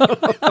út af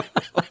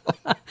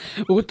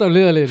út af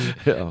liðaliðinu.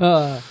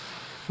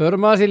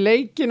 Förum aðeins í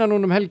leikina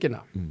núna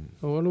helgina.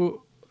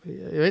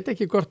 Ég veit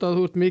ekki hvort að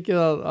þú ert mikið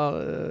að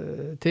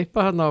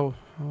tippa hérna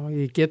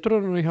í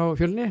geturunum hjá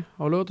Fjölni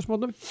á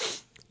Laugardalsmótinu.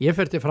 Ég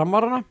fer til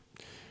Framarana.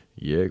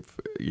 Ég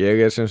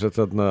er sem sagt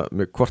þarna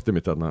með kortið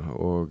mitt þarna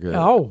og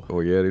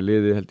ég er í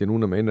liði held ég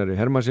núna með Einari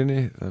Hermannsinni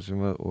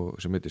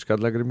sem heitir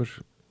Skallagrimur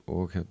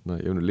og ég hef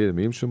nú liðið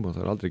með ýmsum og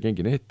það er aldrei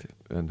gengið neitt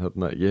en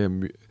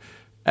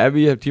ef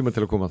ég hef tíma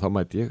til að koma þá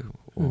mæti ég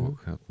og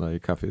í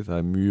kaffið, það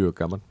er mjög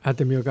gaman.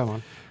 Þetta er mjög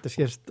gaman, þetta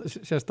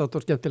sérst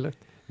og skemmtilegt.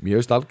 Mér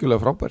finnst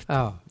algjörlega frábært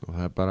og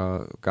það er bara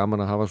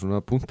gaman að hafa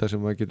svona punta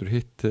sem maður getur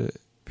hitt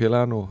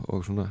félagann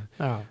og svona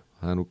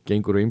það er nú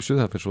gengur og ýmsu,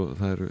 það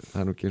er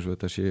nú ekki eins og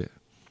þetta sé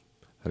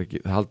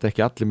það haldi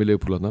ekki allir með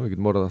Liverpool við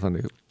getum orðað það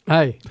þannig.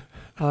 Nei,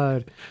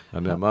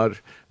 þannig að maður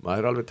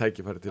er alveg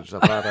tækifæri til þess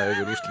að fara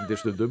yfir úrslindir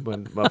stundum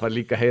en maður fær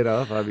líka að heyra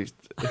það er víst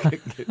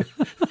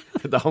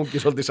þetta hangir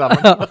svolítið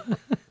saman.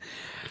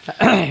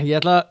 Ég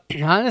ætla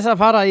aðeins að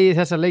fara í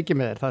þessa leiki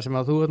með þér þar sem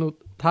að þú er nú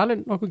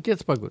talin nokkuð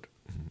getspakur.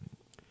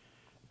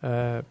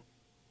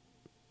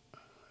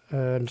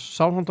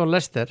 Southampton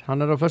Leicester,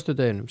 hann er á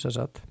föstudeginum sem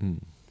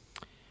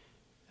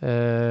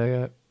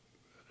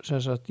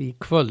sagt í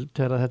kvöld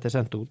þegar þetta er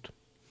sendt út.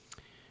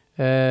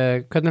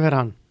 Hvernig fer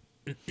hann?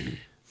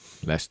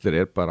 Leicester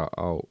er bara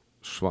á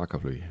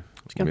svakaflugi.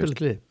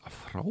 Skemmtilegt lið.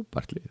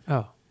 Frábært lið.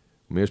 Já.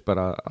 Mér finnst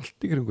bara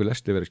allt í kringu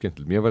Leicester verið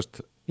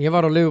skemmtilegt. Ég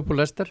var á Liverpool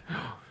Leicester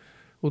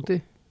úti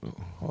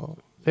og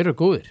þeir eru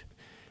góðir.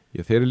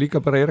 Já, þeir eru líka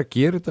bara að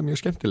gera þetta mjög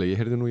skemmtilega. Ég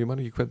heyrði nú, ég man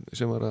ekki hvern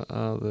sem var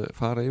að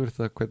fara yfir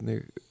það hvernig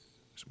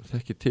sem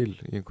þekki til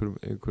í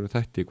einhverjum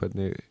þætti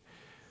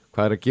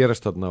hvað er að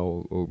gerast þarna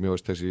og mér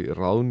finnst þessi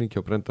ráðning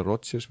hjá Brendan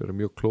Rodgers vera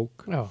mjög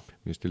klók. Já.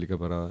 Mér finnst líka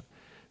bara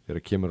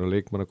þegar kemur á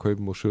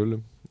leikmannakaupum og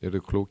sölum eru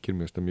klókir,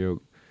 mér finnst það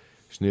mjög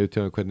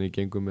sniðutjáðan hvernig ég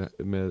gengum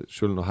með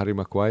sölun á Harry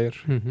Maguire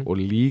og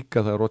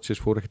líka það að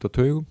Rodgers fór ekkert á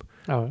taugum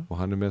og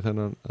hann er með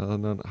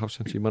þennan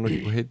hafsens í mann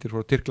og heitir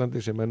frá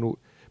Tyrklandi sem er nú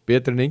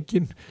betri en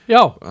engin.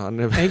 Já,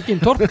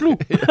 engin torklú.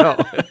 Já.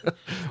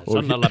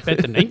 Sannarlega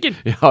betri en engin.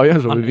 Já,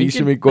 svo við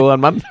vísum í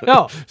góðan mann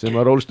sem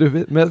var rólst upp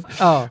með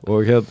og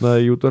hérna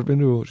í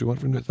útvarpinu og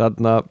sjónvarpinu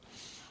þarna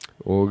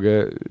og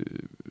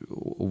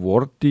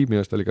Vorti, mér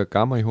finnst það líka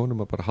gaman í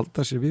honum að bara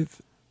halda sér við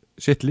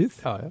sitt lið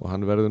og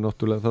hann verður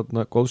náttúrulega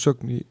þarna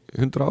góðsögn í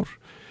 100 ár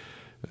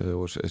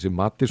og þessi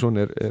Mattisson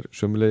er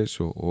sömulegis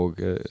og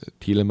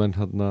Tílemenn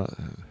þarna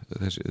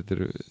þetta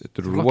eru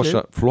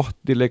rosa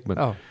flotti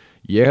leikmenn.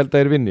 Ég held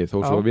að vinni þó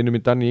svo vinnum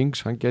minn Danny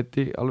Ings, hann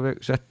geti alveg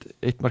sett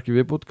 1 mark í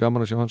viðbútt,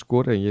 gaman að sjá hann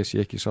skora en ég sé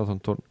ekki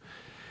Southampton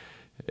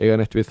eiga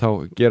neitt við þá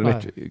gera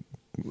neitt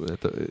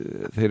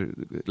þeir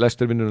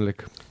Leicester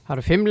vinnunuleik. Það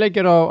eru 5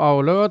 leikir á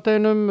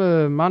laugardeginum,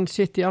 Man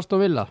City,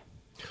 Aston Villa.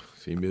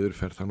 Því miður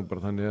fer það nú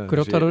bara þannig að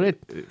Grjótarur 1.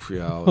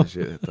 Já,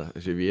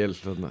 þessi vél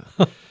þarna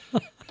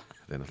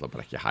það er náttúrulega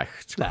bara ekki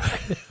hægt sko.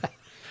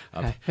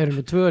 Nei, erum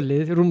við 2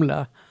 lið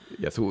rúmlega.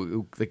 Já,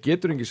 það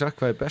getur ekki sagt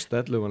hvað er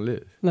besta 11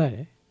 lið. Nei.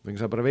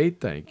 Það bara veit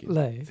það ekki.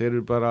 Nei. Þeir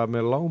eru bara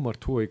með lámar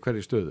 2 í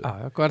hverju stöðu.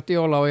 Já,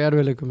 Guardiola og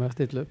erfiðleikum með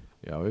stillu.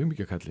 Já,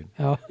 mikið kallinn.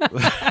 Já.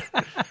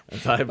 En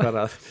það er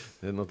bara,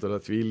 það er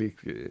náttúrulega þvílík,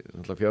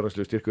 náttúrulega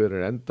fjárhagslegu styrkur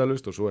er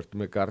endalust og svo ertu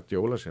með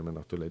Guardiola sem er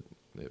náttúrulega,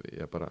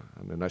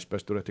 hann er næst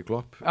bestur eftir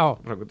Klopp. Já,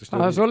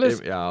 það er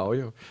svoleiðis. Já,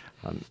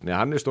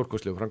 hann er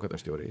stórkostlegur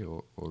framkvæmdastjóri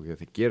og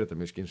þeir gera þetta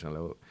mjög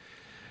skynsamlega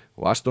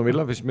og Aston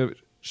Villa finnst mér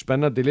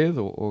spennandi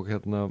lið og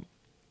hérna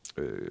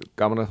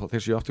gaman að þá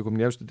þessi aftur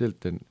komin í efstu deild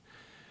en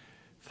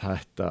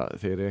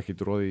þeir eru ekki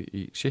dróði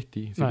í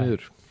City því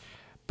miður.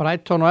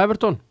 Brighton og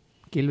Everton,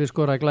 Gylfi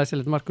skoraði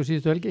glæsilegt mark á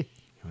síðustu helgi.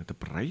 Já, þetta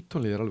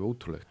Brighton-lið er alveg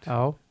ótrúlegt.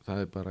 Já. Það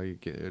er bara, ég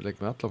legg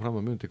mig alla fram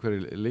að mun til hverju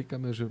leika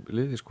með þessum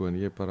liði sko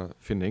en ég bara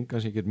finna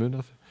engan sem get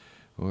munað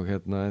og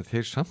hérna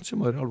þeir samt sem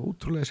það er alveg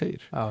ótrúlega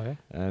segir. Já.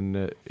 En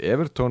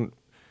Everton,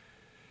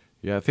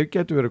 já þeir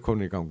getur verið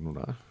komin í gang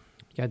núna.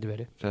 Getur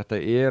verið. Þetta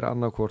er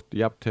annarkvort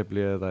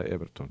jafntefli eða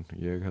Everton.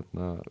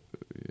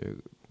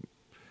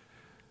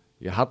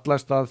 Ég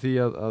hallast að því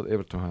að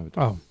Everton hafi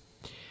þetta. Já.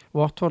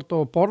 Watford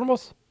og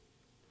Bournemouth.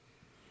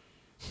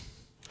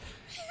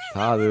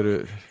 Það eru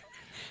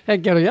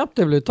þeir gerðu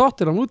jafnteflið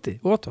Tottenham úti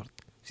Watford,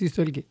 síðustu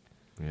helgi.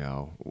 Já,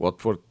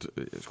 Watford,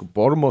 sko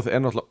Bournemouth er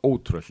náttúrulega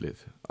ótrúllið,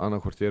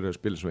 annarkvort þeir eru að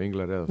spila svo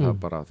englar eða það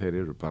bara, þeir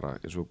eru bara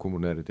eins og komu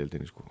neðri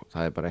deildinni sko,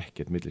 það er bara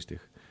ekkert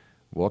millistig.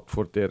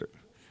 Watford er,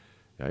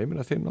 já ég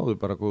meina þeir náðu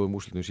bara góðum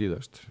úrslitum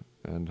síðast,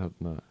 en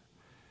þarna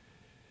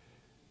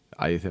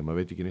þegar maður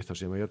veit ekki neitt að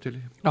sem að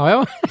jafntefli. Já,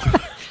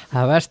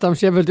 það er West Ham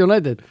Sheffield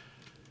United.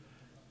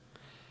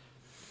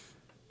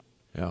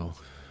 Já,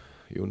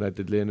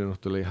 United liðin er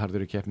náttúrulega í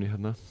harðri keppni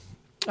hérna.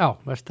 Já,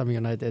 West Ham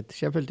United,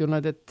 Sheffield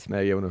United.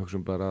 Nei, ég var að hugsa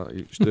bara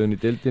í stöðun í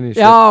deildinni.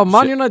 Já,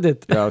 Man United.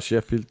 Já,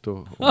 Sheffield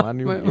og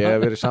Man U. Ég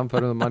hef verið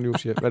samfærið að Man U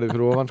verið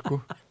fyrir ofan sko.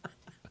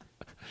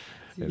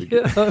 Ég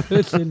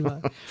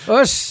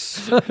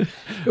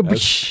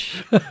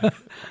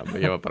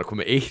var bara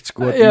komið 1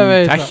 skot í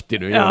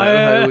tættinu.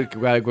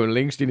 Það er komið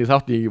lengst inn í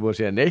þátti, ég ekki búið að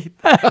segja neitt.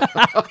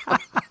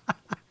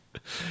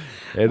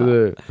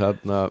 Erðu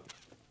þarna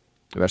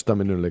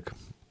Vestamvinnuleik.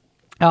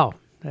 Já,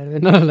 það er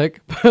vinnuleik.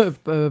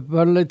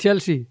 Burnley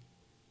Chelsea.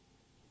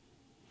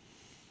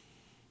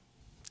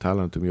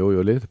 Talandi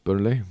jójólið,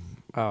 Burnley.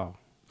 Já,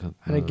 það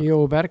er ekki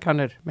Jói Berg,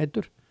 hann er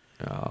meiddur.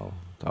 Já,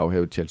 þá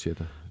hefur Chelsea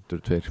þetta. Þetta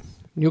eru 2.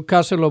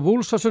 Newcastle og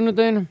Wolves á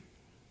sunnudeginu.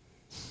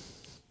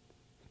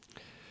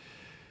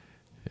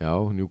 Já,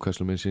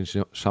 Newcastle með sín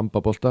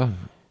sambabolta.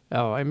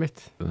 Já,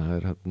 einmitt. Það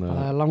er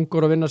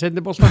langur að vinna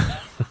seinnibolta.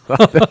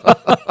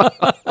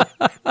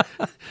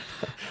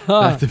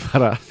 Þetta er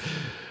bara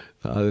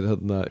það er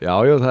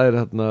það er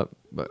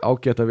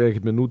ágætt að vera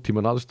ekkert með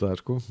nútíman allstaðar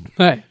sko.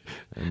 Nei,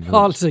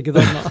 alls ekki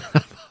þarna.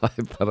 Það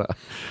er bara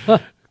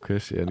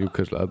hversi að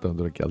Newcastle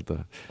aðdæmandur að gjalda.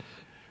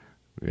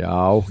 Já,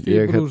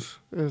 ég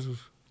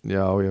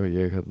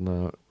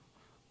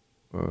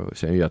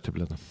segjum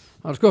jafntefli hérna.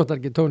 Það er sko, það er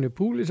ekki Tony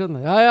Poole í sérna.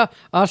 Já,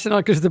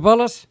 Arsenal Crystal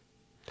Palace.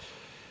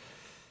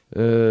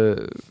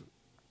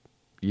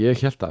 Ég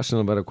held að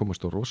Arsenal væri að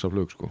komast á rosa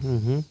flug sko.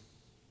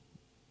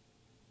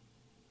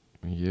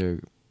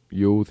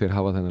 Jú, þeir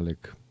hafa þennan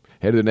leik.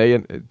 Heyrðu, nei,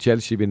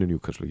 Chelsea vinnur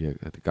Newcastle.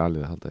 Þetta er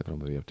galið að halda þið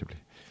fram að jafntefli.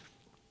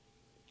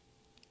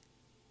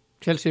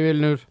 Chelsea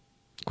vinnur.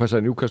 Hvað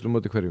sagði Newcastle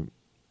móti hverjum?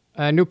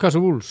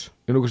 Newcastle Wolves.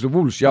 Newcastle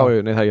Wolves, já,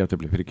 nei, það er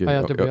jafntefli.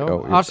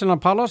 Arsenal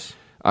Palace.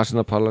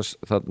 Arsenal Palace,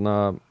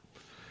 þarna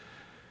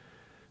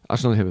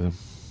Arsenal hefur það.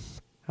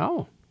 Já,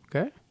 ok.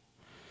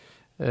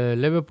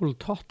 Liverpool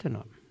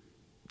Tottenham.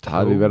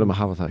 Það við verðum að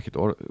hafa það, ekkert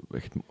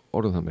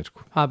orðum það meir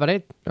sko. Það er bara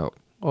 1. Já.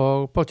 Og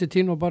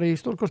Pochettino bara í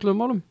stórkostlegum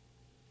málum.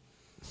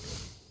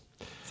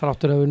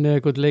 Þráttur að unni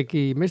eitthvað leik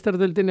í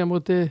meistaradeildinni á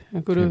móti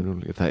einhverju.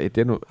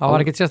 Það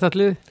var ekkert sérstakt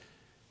lið.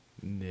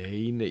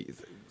 Nei,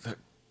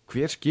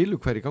 hver skilur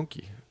hver í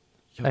gangi?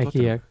 Ekki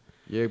ég.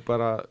 Ég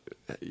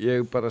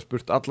bara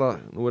spurt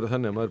alla, nú er það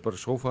þannig að maður er bara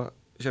sófa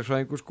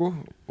sérfræðingur sko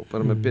og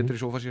bara með betri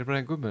sófa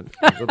sérfræðingum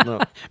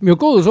mjög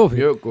góðu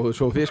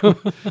sófi sko.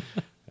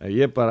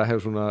 Ég bara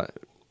hef svona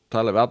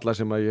talað við alla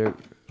sem að ég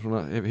svona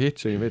hef hitt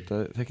sem ég veit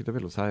að þekki þetta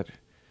vel og það er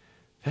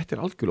þetta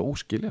er algjörlega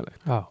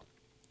óskiljanlegt. Já.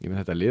 Ég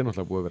meina þetta lið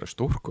náttúrulega búið að vera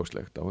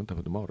stórkostlegt á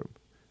undanfjöndum árum.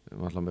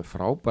 Náttúrulega með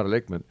frábæra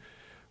leikmenn.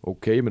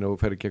 Ok, menn að þú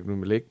ferði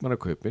gegnum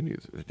leikmannakaupin,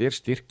 þetta er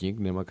styrking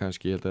nema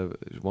kannski, ég held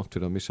að vont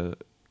fyrir að missa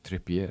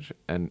Trippier,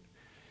 en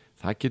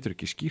það getur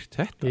ekki skýrt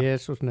þetta.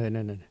 Jesús, nei.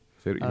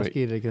 Það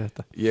skýrir ekki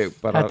þetta.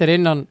 Þetta er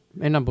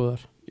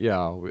innanbúðar.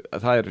 Já,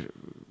 það er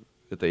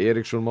þetta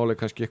Eriksson máli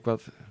kannski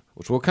eitthvað,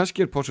 og svo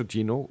kannski er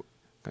Pochettino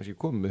kannski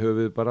komið með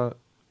höfuð bara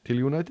til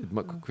United,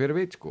 hver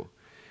veit sko.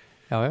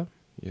 Já.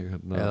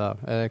 Eða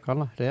eitthvað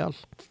annað, Real.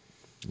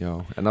 Já,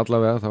 en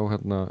allavega þá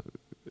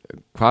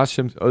hvað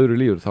sem öðru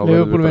lífur þá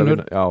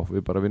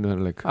við bara vinnum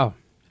þennan leik.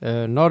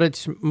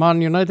 Norwich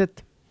Man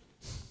United.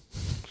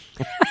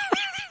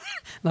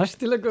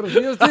 Næstilegur og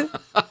síðasti.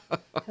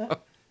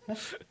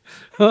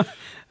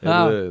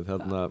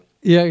 Þarna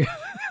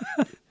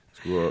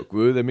sko,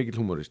 Guð er mikill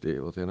humoristi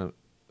og þegar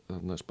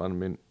þarna spann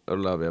minn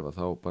örlega vefa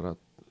þá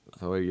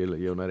er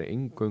ég næri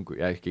engöngu,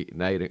 ekki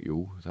næri,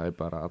 það er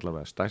bara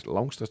allavega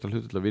langstærsta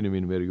hlutull að vinnu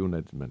mínum eru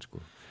United menn sko,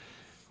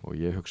 og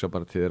ég hugsa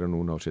bara til þeirra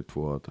núna á sér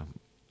 2 á þetta.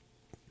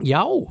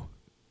 Já,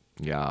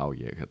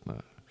 ég get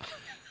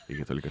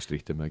það líka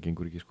strýttið með að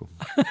gengur ekki sko.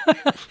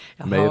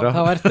 Meira.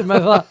 Þá ertu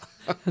með það,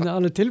 þannig að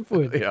hann er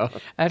tilbúin. Já.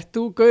 Ert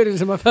þú gaurinn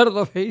sem að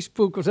ferða á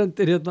Facebook og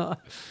sendir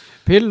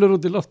pillur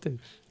út í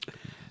loftin?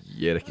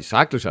 Ég er ekki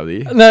saklaus af því.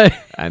 Nei.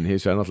 En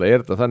hins vegar náttúrulega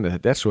er þetta þannig,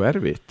 þetta er svo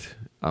erfitt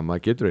að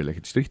maður getur eiginlega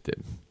ekkert strýttið.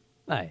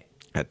 Nei.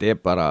 Þetta er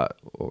bara,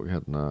 og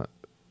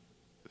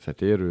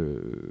þetta eru,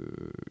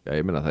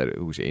 ég meina það er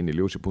eini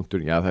ljósi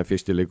punktur, það er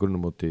fyrsti leikurinn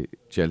á móti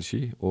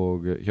Chelsea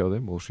og hjá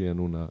þeim og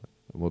síðan núna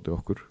á móti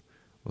okkur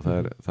og það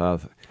er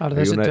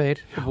þessi tveir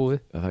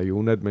búið. Það er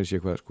United með sér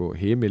eitthvað sko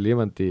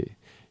heimilifandi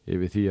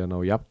yfir því að ná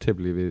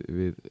jafntefli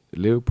við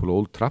Liverpool og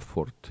Old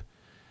Trafford.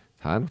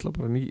 Það er náttúrulega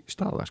bara ný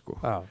staða sko.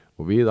 Já.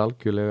 Og við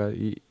algjörlega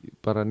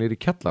bara niður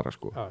í kjallara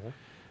sko. Já.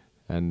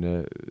 En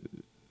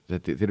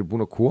þeir eru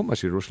búin að koma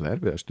sér rosalega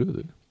erfiða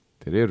stöðu.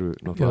 Þeir eru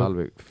náttúrulega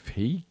alveg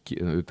feiki,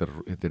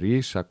 þetta er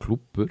risa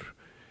klúbbur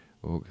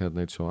og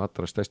eitt svo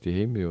allra stærst í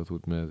heimi og þú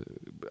ert með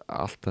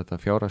allt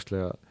þetta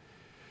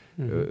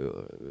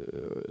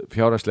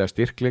fjárhagslega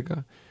styrkleika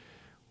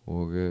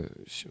og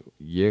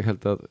ég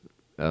held að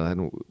það er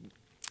nú,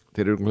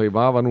 þeir eru í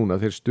vafa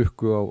núna, þeir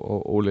stukku á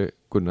Óli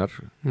Gunnar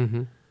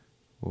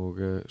og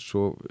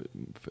svo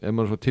er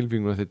maður svo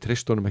tilvíðum að þeir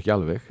treyst honum ekki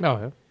alveg.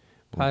 Já,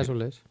 það er svo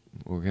leiðis.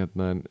 Og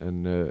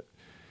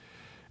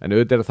en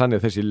auðvitað er þannig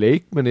að þessi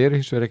leikmenn er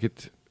hins vegar ekkit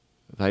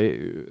það er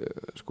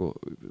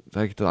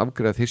ekkit að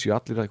afgreiða þessi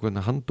allir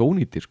að hann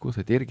dónýtir sko,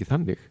 þetta er ekki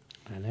þannig.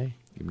 Nei.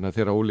 Ég meina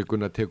þegar Óli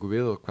Gunnar tekur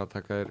við og hvað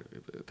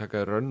taka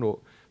er rönn og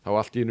þá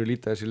allt í einu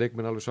líta þessi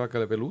leikmenn alveg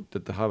svakalega vel út,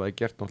 þetta hafa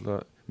gert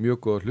náttúrulega mjög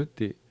góða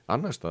hluti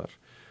annar staðar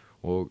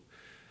og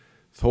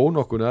þó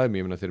nokkun aðeim,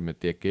 ég meina þeir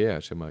með DG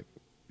sem að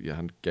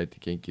hann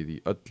gæti gengið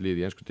í öll lið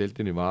í ensku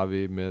deildinni,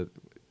 vafi með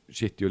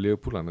City og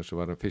Liverpool, annars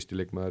var hann fyrsti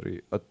leikmaður í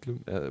öllum,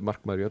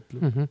 markmaður í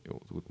öllum.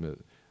 Þú ert með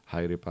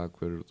hægri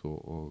bakvörð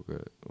og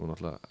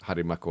náttúrulega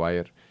Harry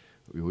Maguire,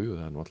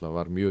 það náttúrulega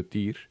var mjög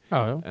dýr,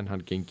 en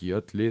hann gengi í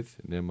öll lið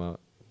nema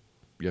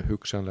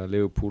hugsanlega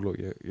Liverpool og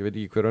ég veit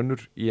ekki hver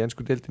önnur í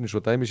ensku deildinni, svo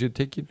dæmi sér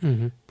tekin.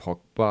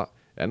 Pogba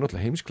er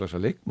náttúrulega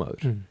heimsklassa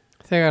leikmaður.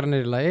 Þegar hann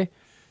er í lagi?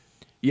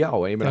 Já,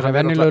 ég meina hann er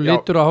venjulegu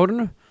lítur á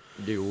hárinu?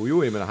 Jú,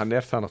 ég meina hann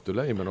er það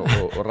náttúrulega, ég meina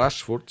og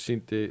Rashford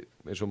sýndi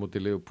eins og móti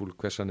Liverpool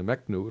hvers hann er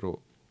megnugur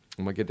og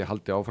maður geti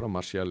haldið áfram.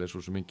 Martial er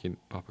svo sem engin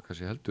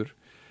pappakassi heldur,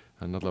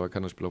 hann allavega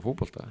kann að spila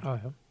fótbolta.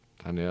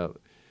 Þannig að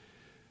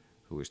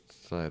þú veist,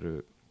 það eru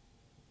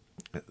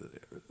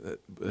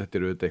þetta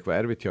eru auðvitað eitthvað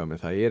erfitt hjá mig,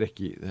 það er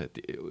ekki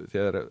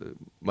þegar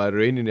maður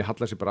rauninni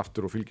hallar sér bara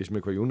aftur og fylgist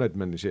með hvað United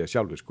menni segja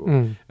sjálfur sko,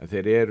 en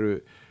þeir eru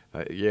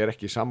ég er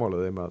ekki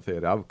sammálað þeim að þeir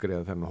eru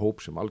afgreiða þennan hóp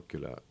sem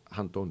algjörlega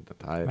handónda,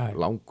 það er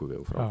langu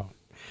vegu frá.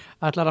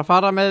 Ætlar að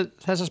fara með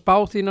þessa spá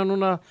þína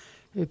núna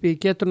upp í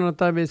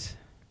getununardæmið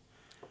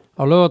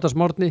á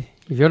laugardagsmorgni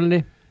í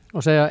Fjölni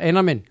og segja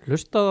eina minn,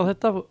 hlustaðu á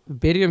þetta,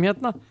 byrjum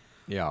hérna.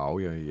 Já,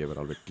 ég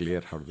verð alveg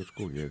glerharður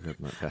sko,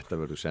 þetta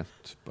verður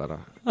sent bara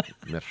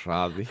með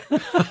hraði.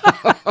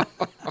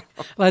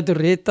 Lætur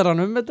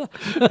ritaran þetta?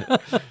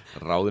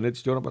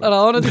 Ráðuneytisstjóran bara.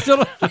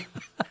 Ráðuneytisstjóran.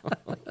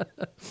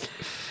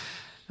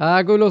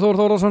 Guðlaugur Þór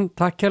Þórðarsson,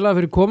 takk hérlega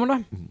fyrir komuna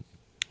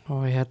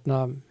og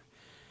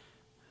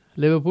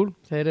Liverpool,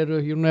 þeir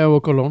eru Juneo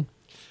og Cologne.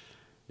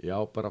 Já,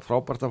 bara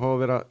frábært að fá að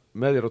vera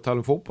með þér og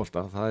tala um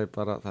fótbolta,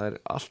 það er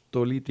allt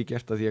og lítið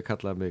gert að því að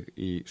kalla mig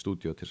í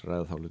stúdíó til að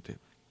ræða þá hluti.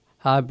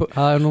 Það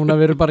er núna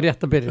verið bara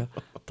rétt að byrja.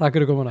 Takk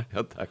fyrir komuna.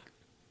 Já, takk.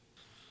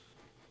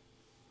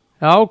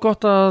 Já,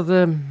 gott að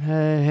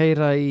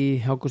heyra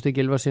í Ágústi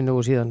Gylfasyni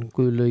og síðan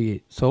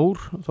Guðlaugi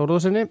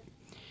Þórðarsyni.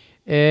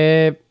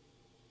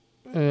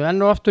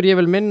 Enn og aftur ég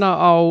vil minna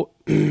á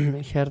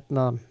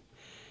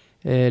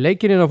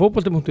leikininn á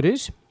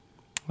fótbolti.is.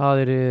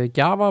 Það er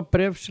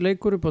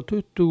gjafabrefsleikur upp á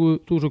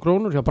 20.000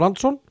 krónur hjá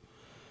Brandsson.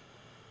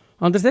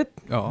 Andri Steinn.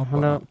 Já,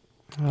 bara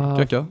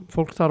geggjað.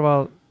 Fólk þarf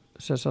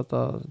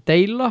að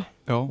deila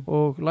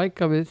og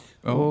læka við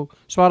og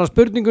svara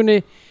spurningunni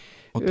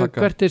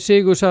Hvert er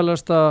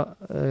sigursælasta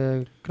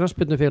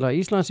knattspyrnufélag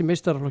Íslands í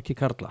meistaraflokki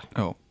karla?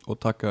 Já, og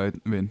taka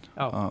einn vinn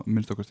að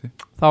minnst okkarsti.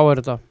 Þá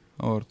er þetta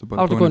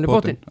áttu komin í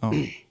potinn.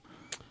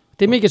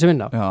 Þetta er mikið sem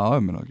vinna. Já,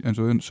 ég meina,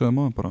 eins og við sögum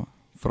á bara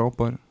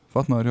frábær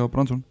fatnaður hjá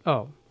Brandsson. Já,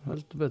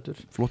 heldur betur.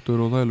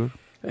 Flottur og þælur.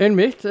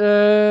 Einmitt,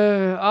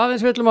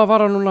 aðeins við ætlum að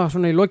fara núna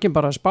svona í lokin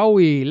bara að spá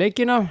í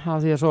leikina af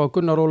því að svo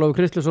Gunnar Ólafur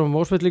Kristleson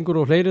Mósfellingur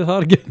og fleiri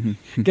þar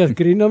gett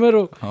grína mér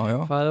og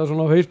hvað er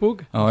svona á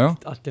Facebook.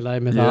 Allt í lagi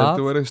með það. Ég held að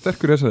þú verið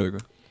sterkur í þessa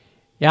viku.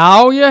 Já,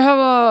 ég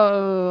hef það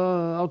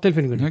á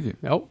tilfinningunni. Ekki?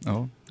 Já.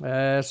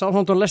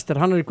 Southampton Leicester,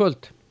 hann er í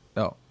kvöld.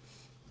 Já,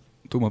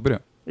 þú maður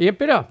byrja. Ég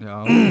byrja? Já.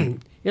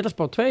 Ég ætla að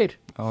spá 2.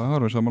 Já, það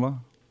erum við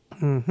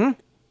samanlega.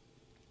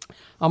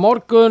 Á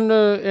morgun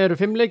eru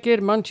 5 leikir,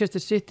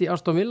 Manchester City,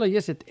 Aston Villa, ég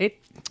set 1.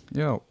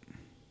 Já.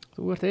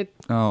 Þú ert 1.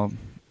 Já.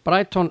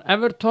 Brighton,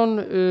 Everton,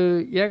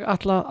 ég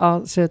ætla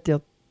að setja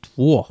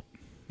 2.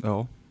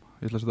 Já,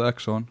 ég ætla að setja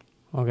X á hann.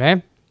 Ok.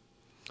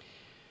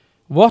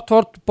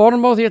 Watford,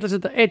 Bournemouth, ég ætla að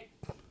setja 1.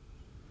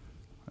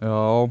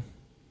 Já,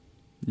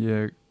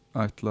 ég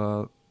ætla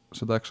að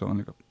setja X á hann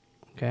líka.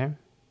 Ok.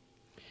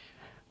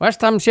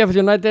 West Ham,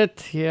 Sheffield United,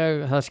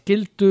 það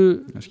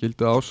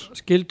skildu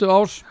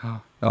ás.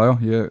 Já,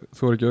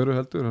 þú er ekki öðru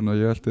heldur, þannig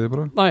að ég held þið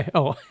bara. Nei,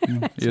 já.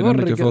 Ég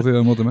er ekki að fá því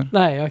að móta mér.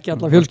 Nei, ekki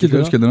alla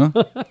fjölskylduna.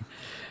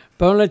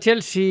 Burnley,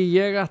 Chelsea,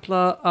 ég ætla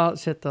að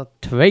setja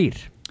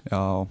 2.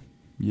 Já,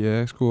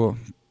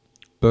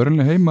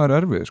 Burnley heima er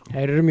erfið, sko.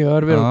 Þeir eru mjög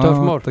erfið og töff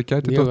mór. Það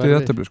gæti dóttið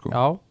eftir, sko.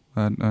 Já.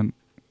 En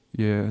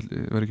ég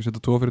verð ekki að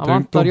setja 2 fyrir Tengdó. Það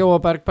vantar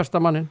Jóaberg, besta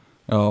mannin.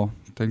 Já,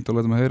 Tengdó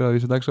letum að heyra að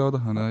ég setja X á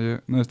þetta, þannig að ég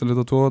neðist að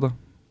setja 2 á þetta.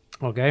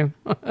 Ok.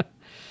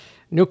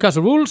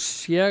 Newcastle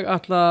Wolves, ég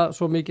ætla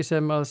svo mikið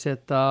sem að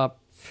setja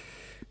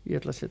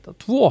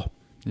 2.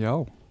 Já.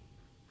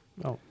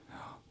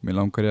 Mér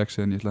langar í X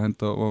en ég ætla að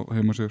henda á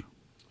heimasögur.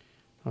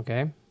 Ok.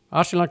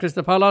 Arsenal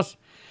Crystal Palace,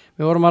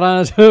 við vorum að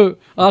ræða þessu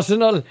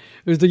Arsenal,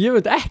 ég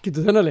veit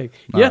ekkert þennan leik.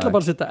 Ég ætla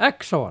bara að setja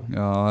X á hann.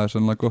 Já, það er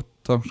sannlega gott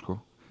tang, sko.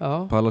 Já.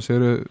 Palace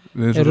eru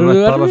erfið,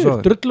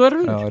 drullu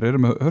erfið? Já, þeir eru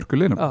með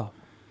hörkulinum.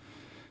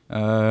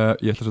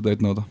 Ég ætla að setja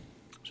 1 á þetta.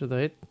 Setja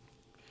 1.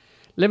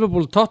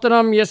 Liverpool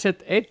Tottenham, ég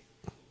set 1.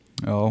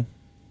 Já,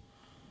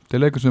 það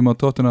er leikur sem að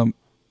Tottenham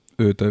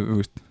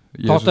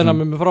Tottenham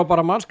er með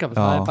frábæra mannskap,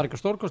 það er bara ekki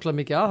stórkostlega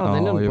mikið að það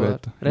innan. Ég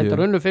veit.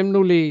 Reyndar unnu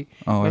 5-0 í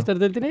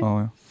meistaradeildinni.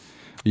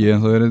 Ég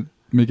en það er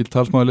mikill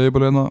talsmaður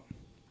Liverpool hérna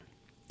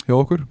hjá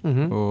okkur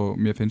og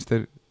mér finnst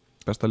þeir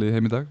besta liði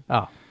heim í dag.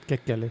 Já,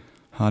 geggjali.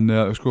 Hann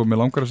er,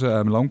 mér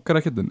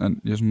langar ekkert en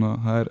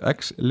það er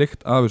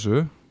X-lykt af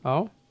þessu. Já.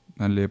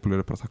 En Liverpool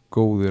eru bara það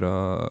góðir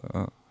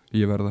að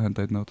ég verða að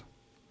henda 1 á þetta.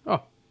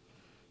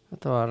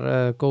 Þetta var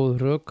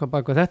góð rök að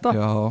baka þetta.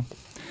 Já,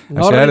 en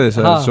sér þess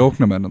að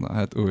sóknarmenn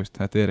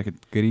þetta er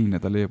ekkert grín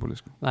þetta Liverpool,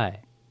 sko. Nei.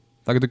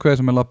 Það getur hver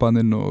sem er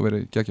lappaðan inn og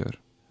verið geggjaður.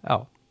 Já.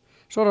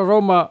 Svo er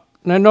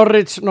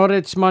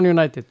Norwich Man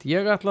United.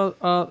 Ég ætla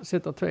að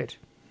setja 2.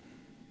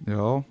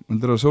 Já,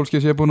 heldur að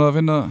Solskjaer sé búin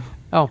að finna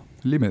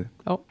límið.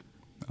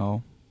 Já.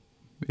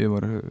 Við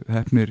varum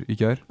heppnir í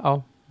gær. Já,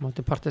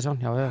 móti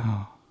Partisan, já.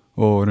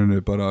 Og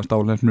reynir bara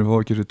stálhefnir fá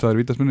ekki þessu 2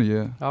 vítaspunni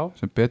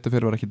sem betur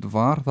fyrir var ekkit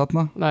var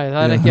þarna. Nei,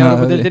 það er ekki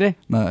Evrópudeildinni.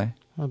 Nei,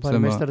 það er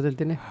bara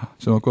meistaradeildinni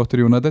sem var gott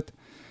fyrir United.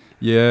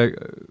 Ég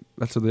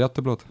ætla þetta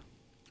jafntefli á þetta.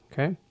 Ok,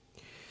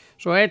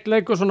 svo 1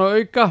 leikur svona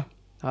auka,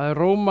 það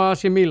er Roma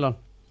AC Milan.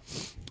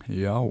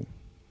 Já.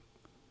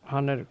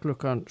 Hann er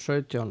klukkan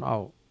 17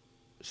 á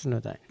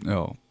sunnudaginn.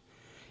 Já.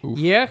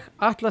 Ég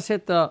ætla að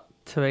setja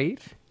 2.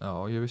 Já,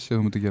 ég vissi að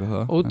þú mútti gera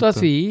það. Út af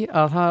því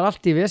að það er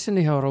allt í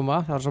vesinni hjá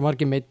Roma, það er svo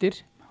margir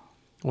meiddir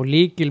og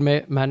líkil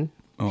með menn,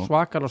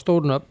 svakar og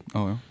stórnöfn.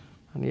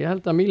 Þannig ég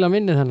held að Milan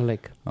vinni þennan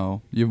leik. Já,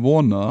 ég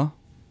vona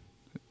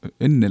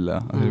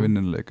innilega að þeir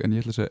vinni þennan leik, en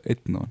ég ætla að segja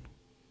 1 á hann.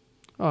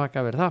 Það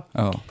kann verið það.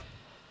 Já.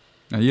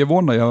 En ég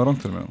vona að ég hafa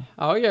rangt fyrir mig.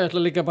 Já, ég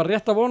ætla líka bara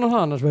rétt að vona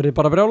það, annars verð ég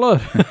bara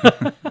brjálaður.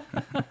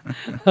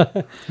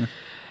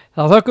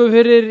 Það þökkum við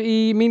fyrir í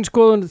mín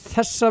skoðun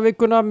þessa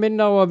vikuna,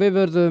 minna á að við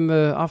verðum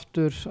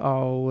aftur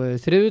á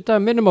þriðjudag,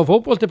 minnum á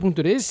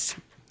fótbolti.is,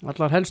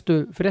 allar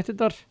helstu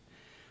fréttirnar.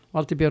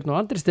 Valdi Björn og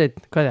Andri Steinn,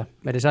 hvaðja,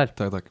 verið sæl.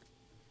 Takk.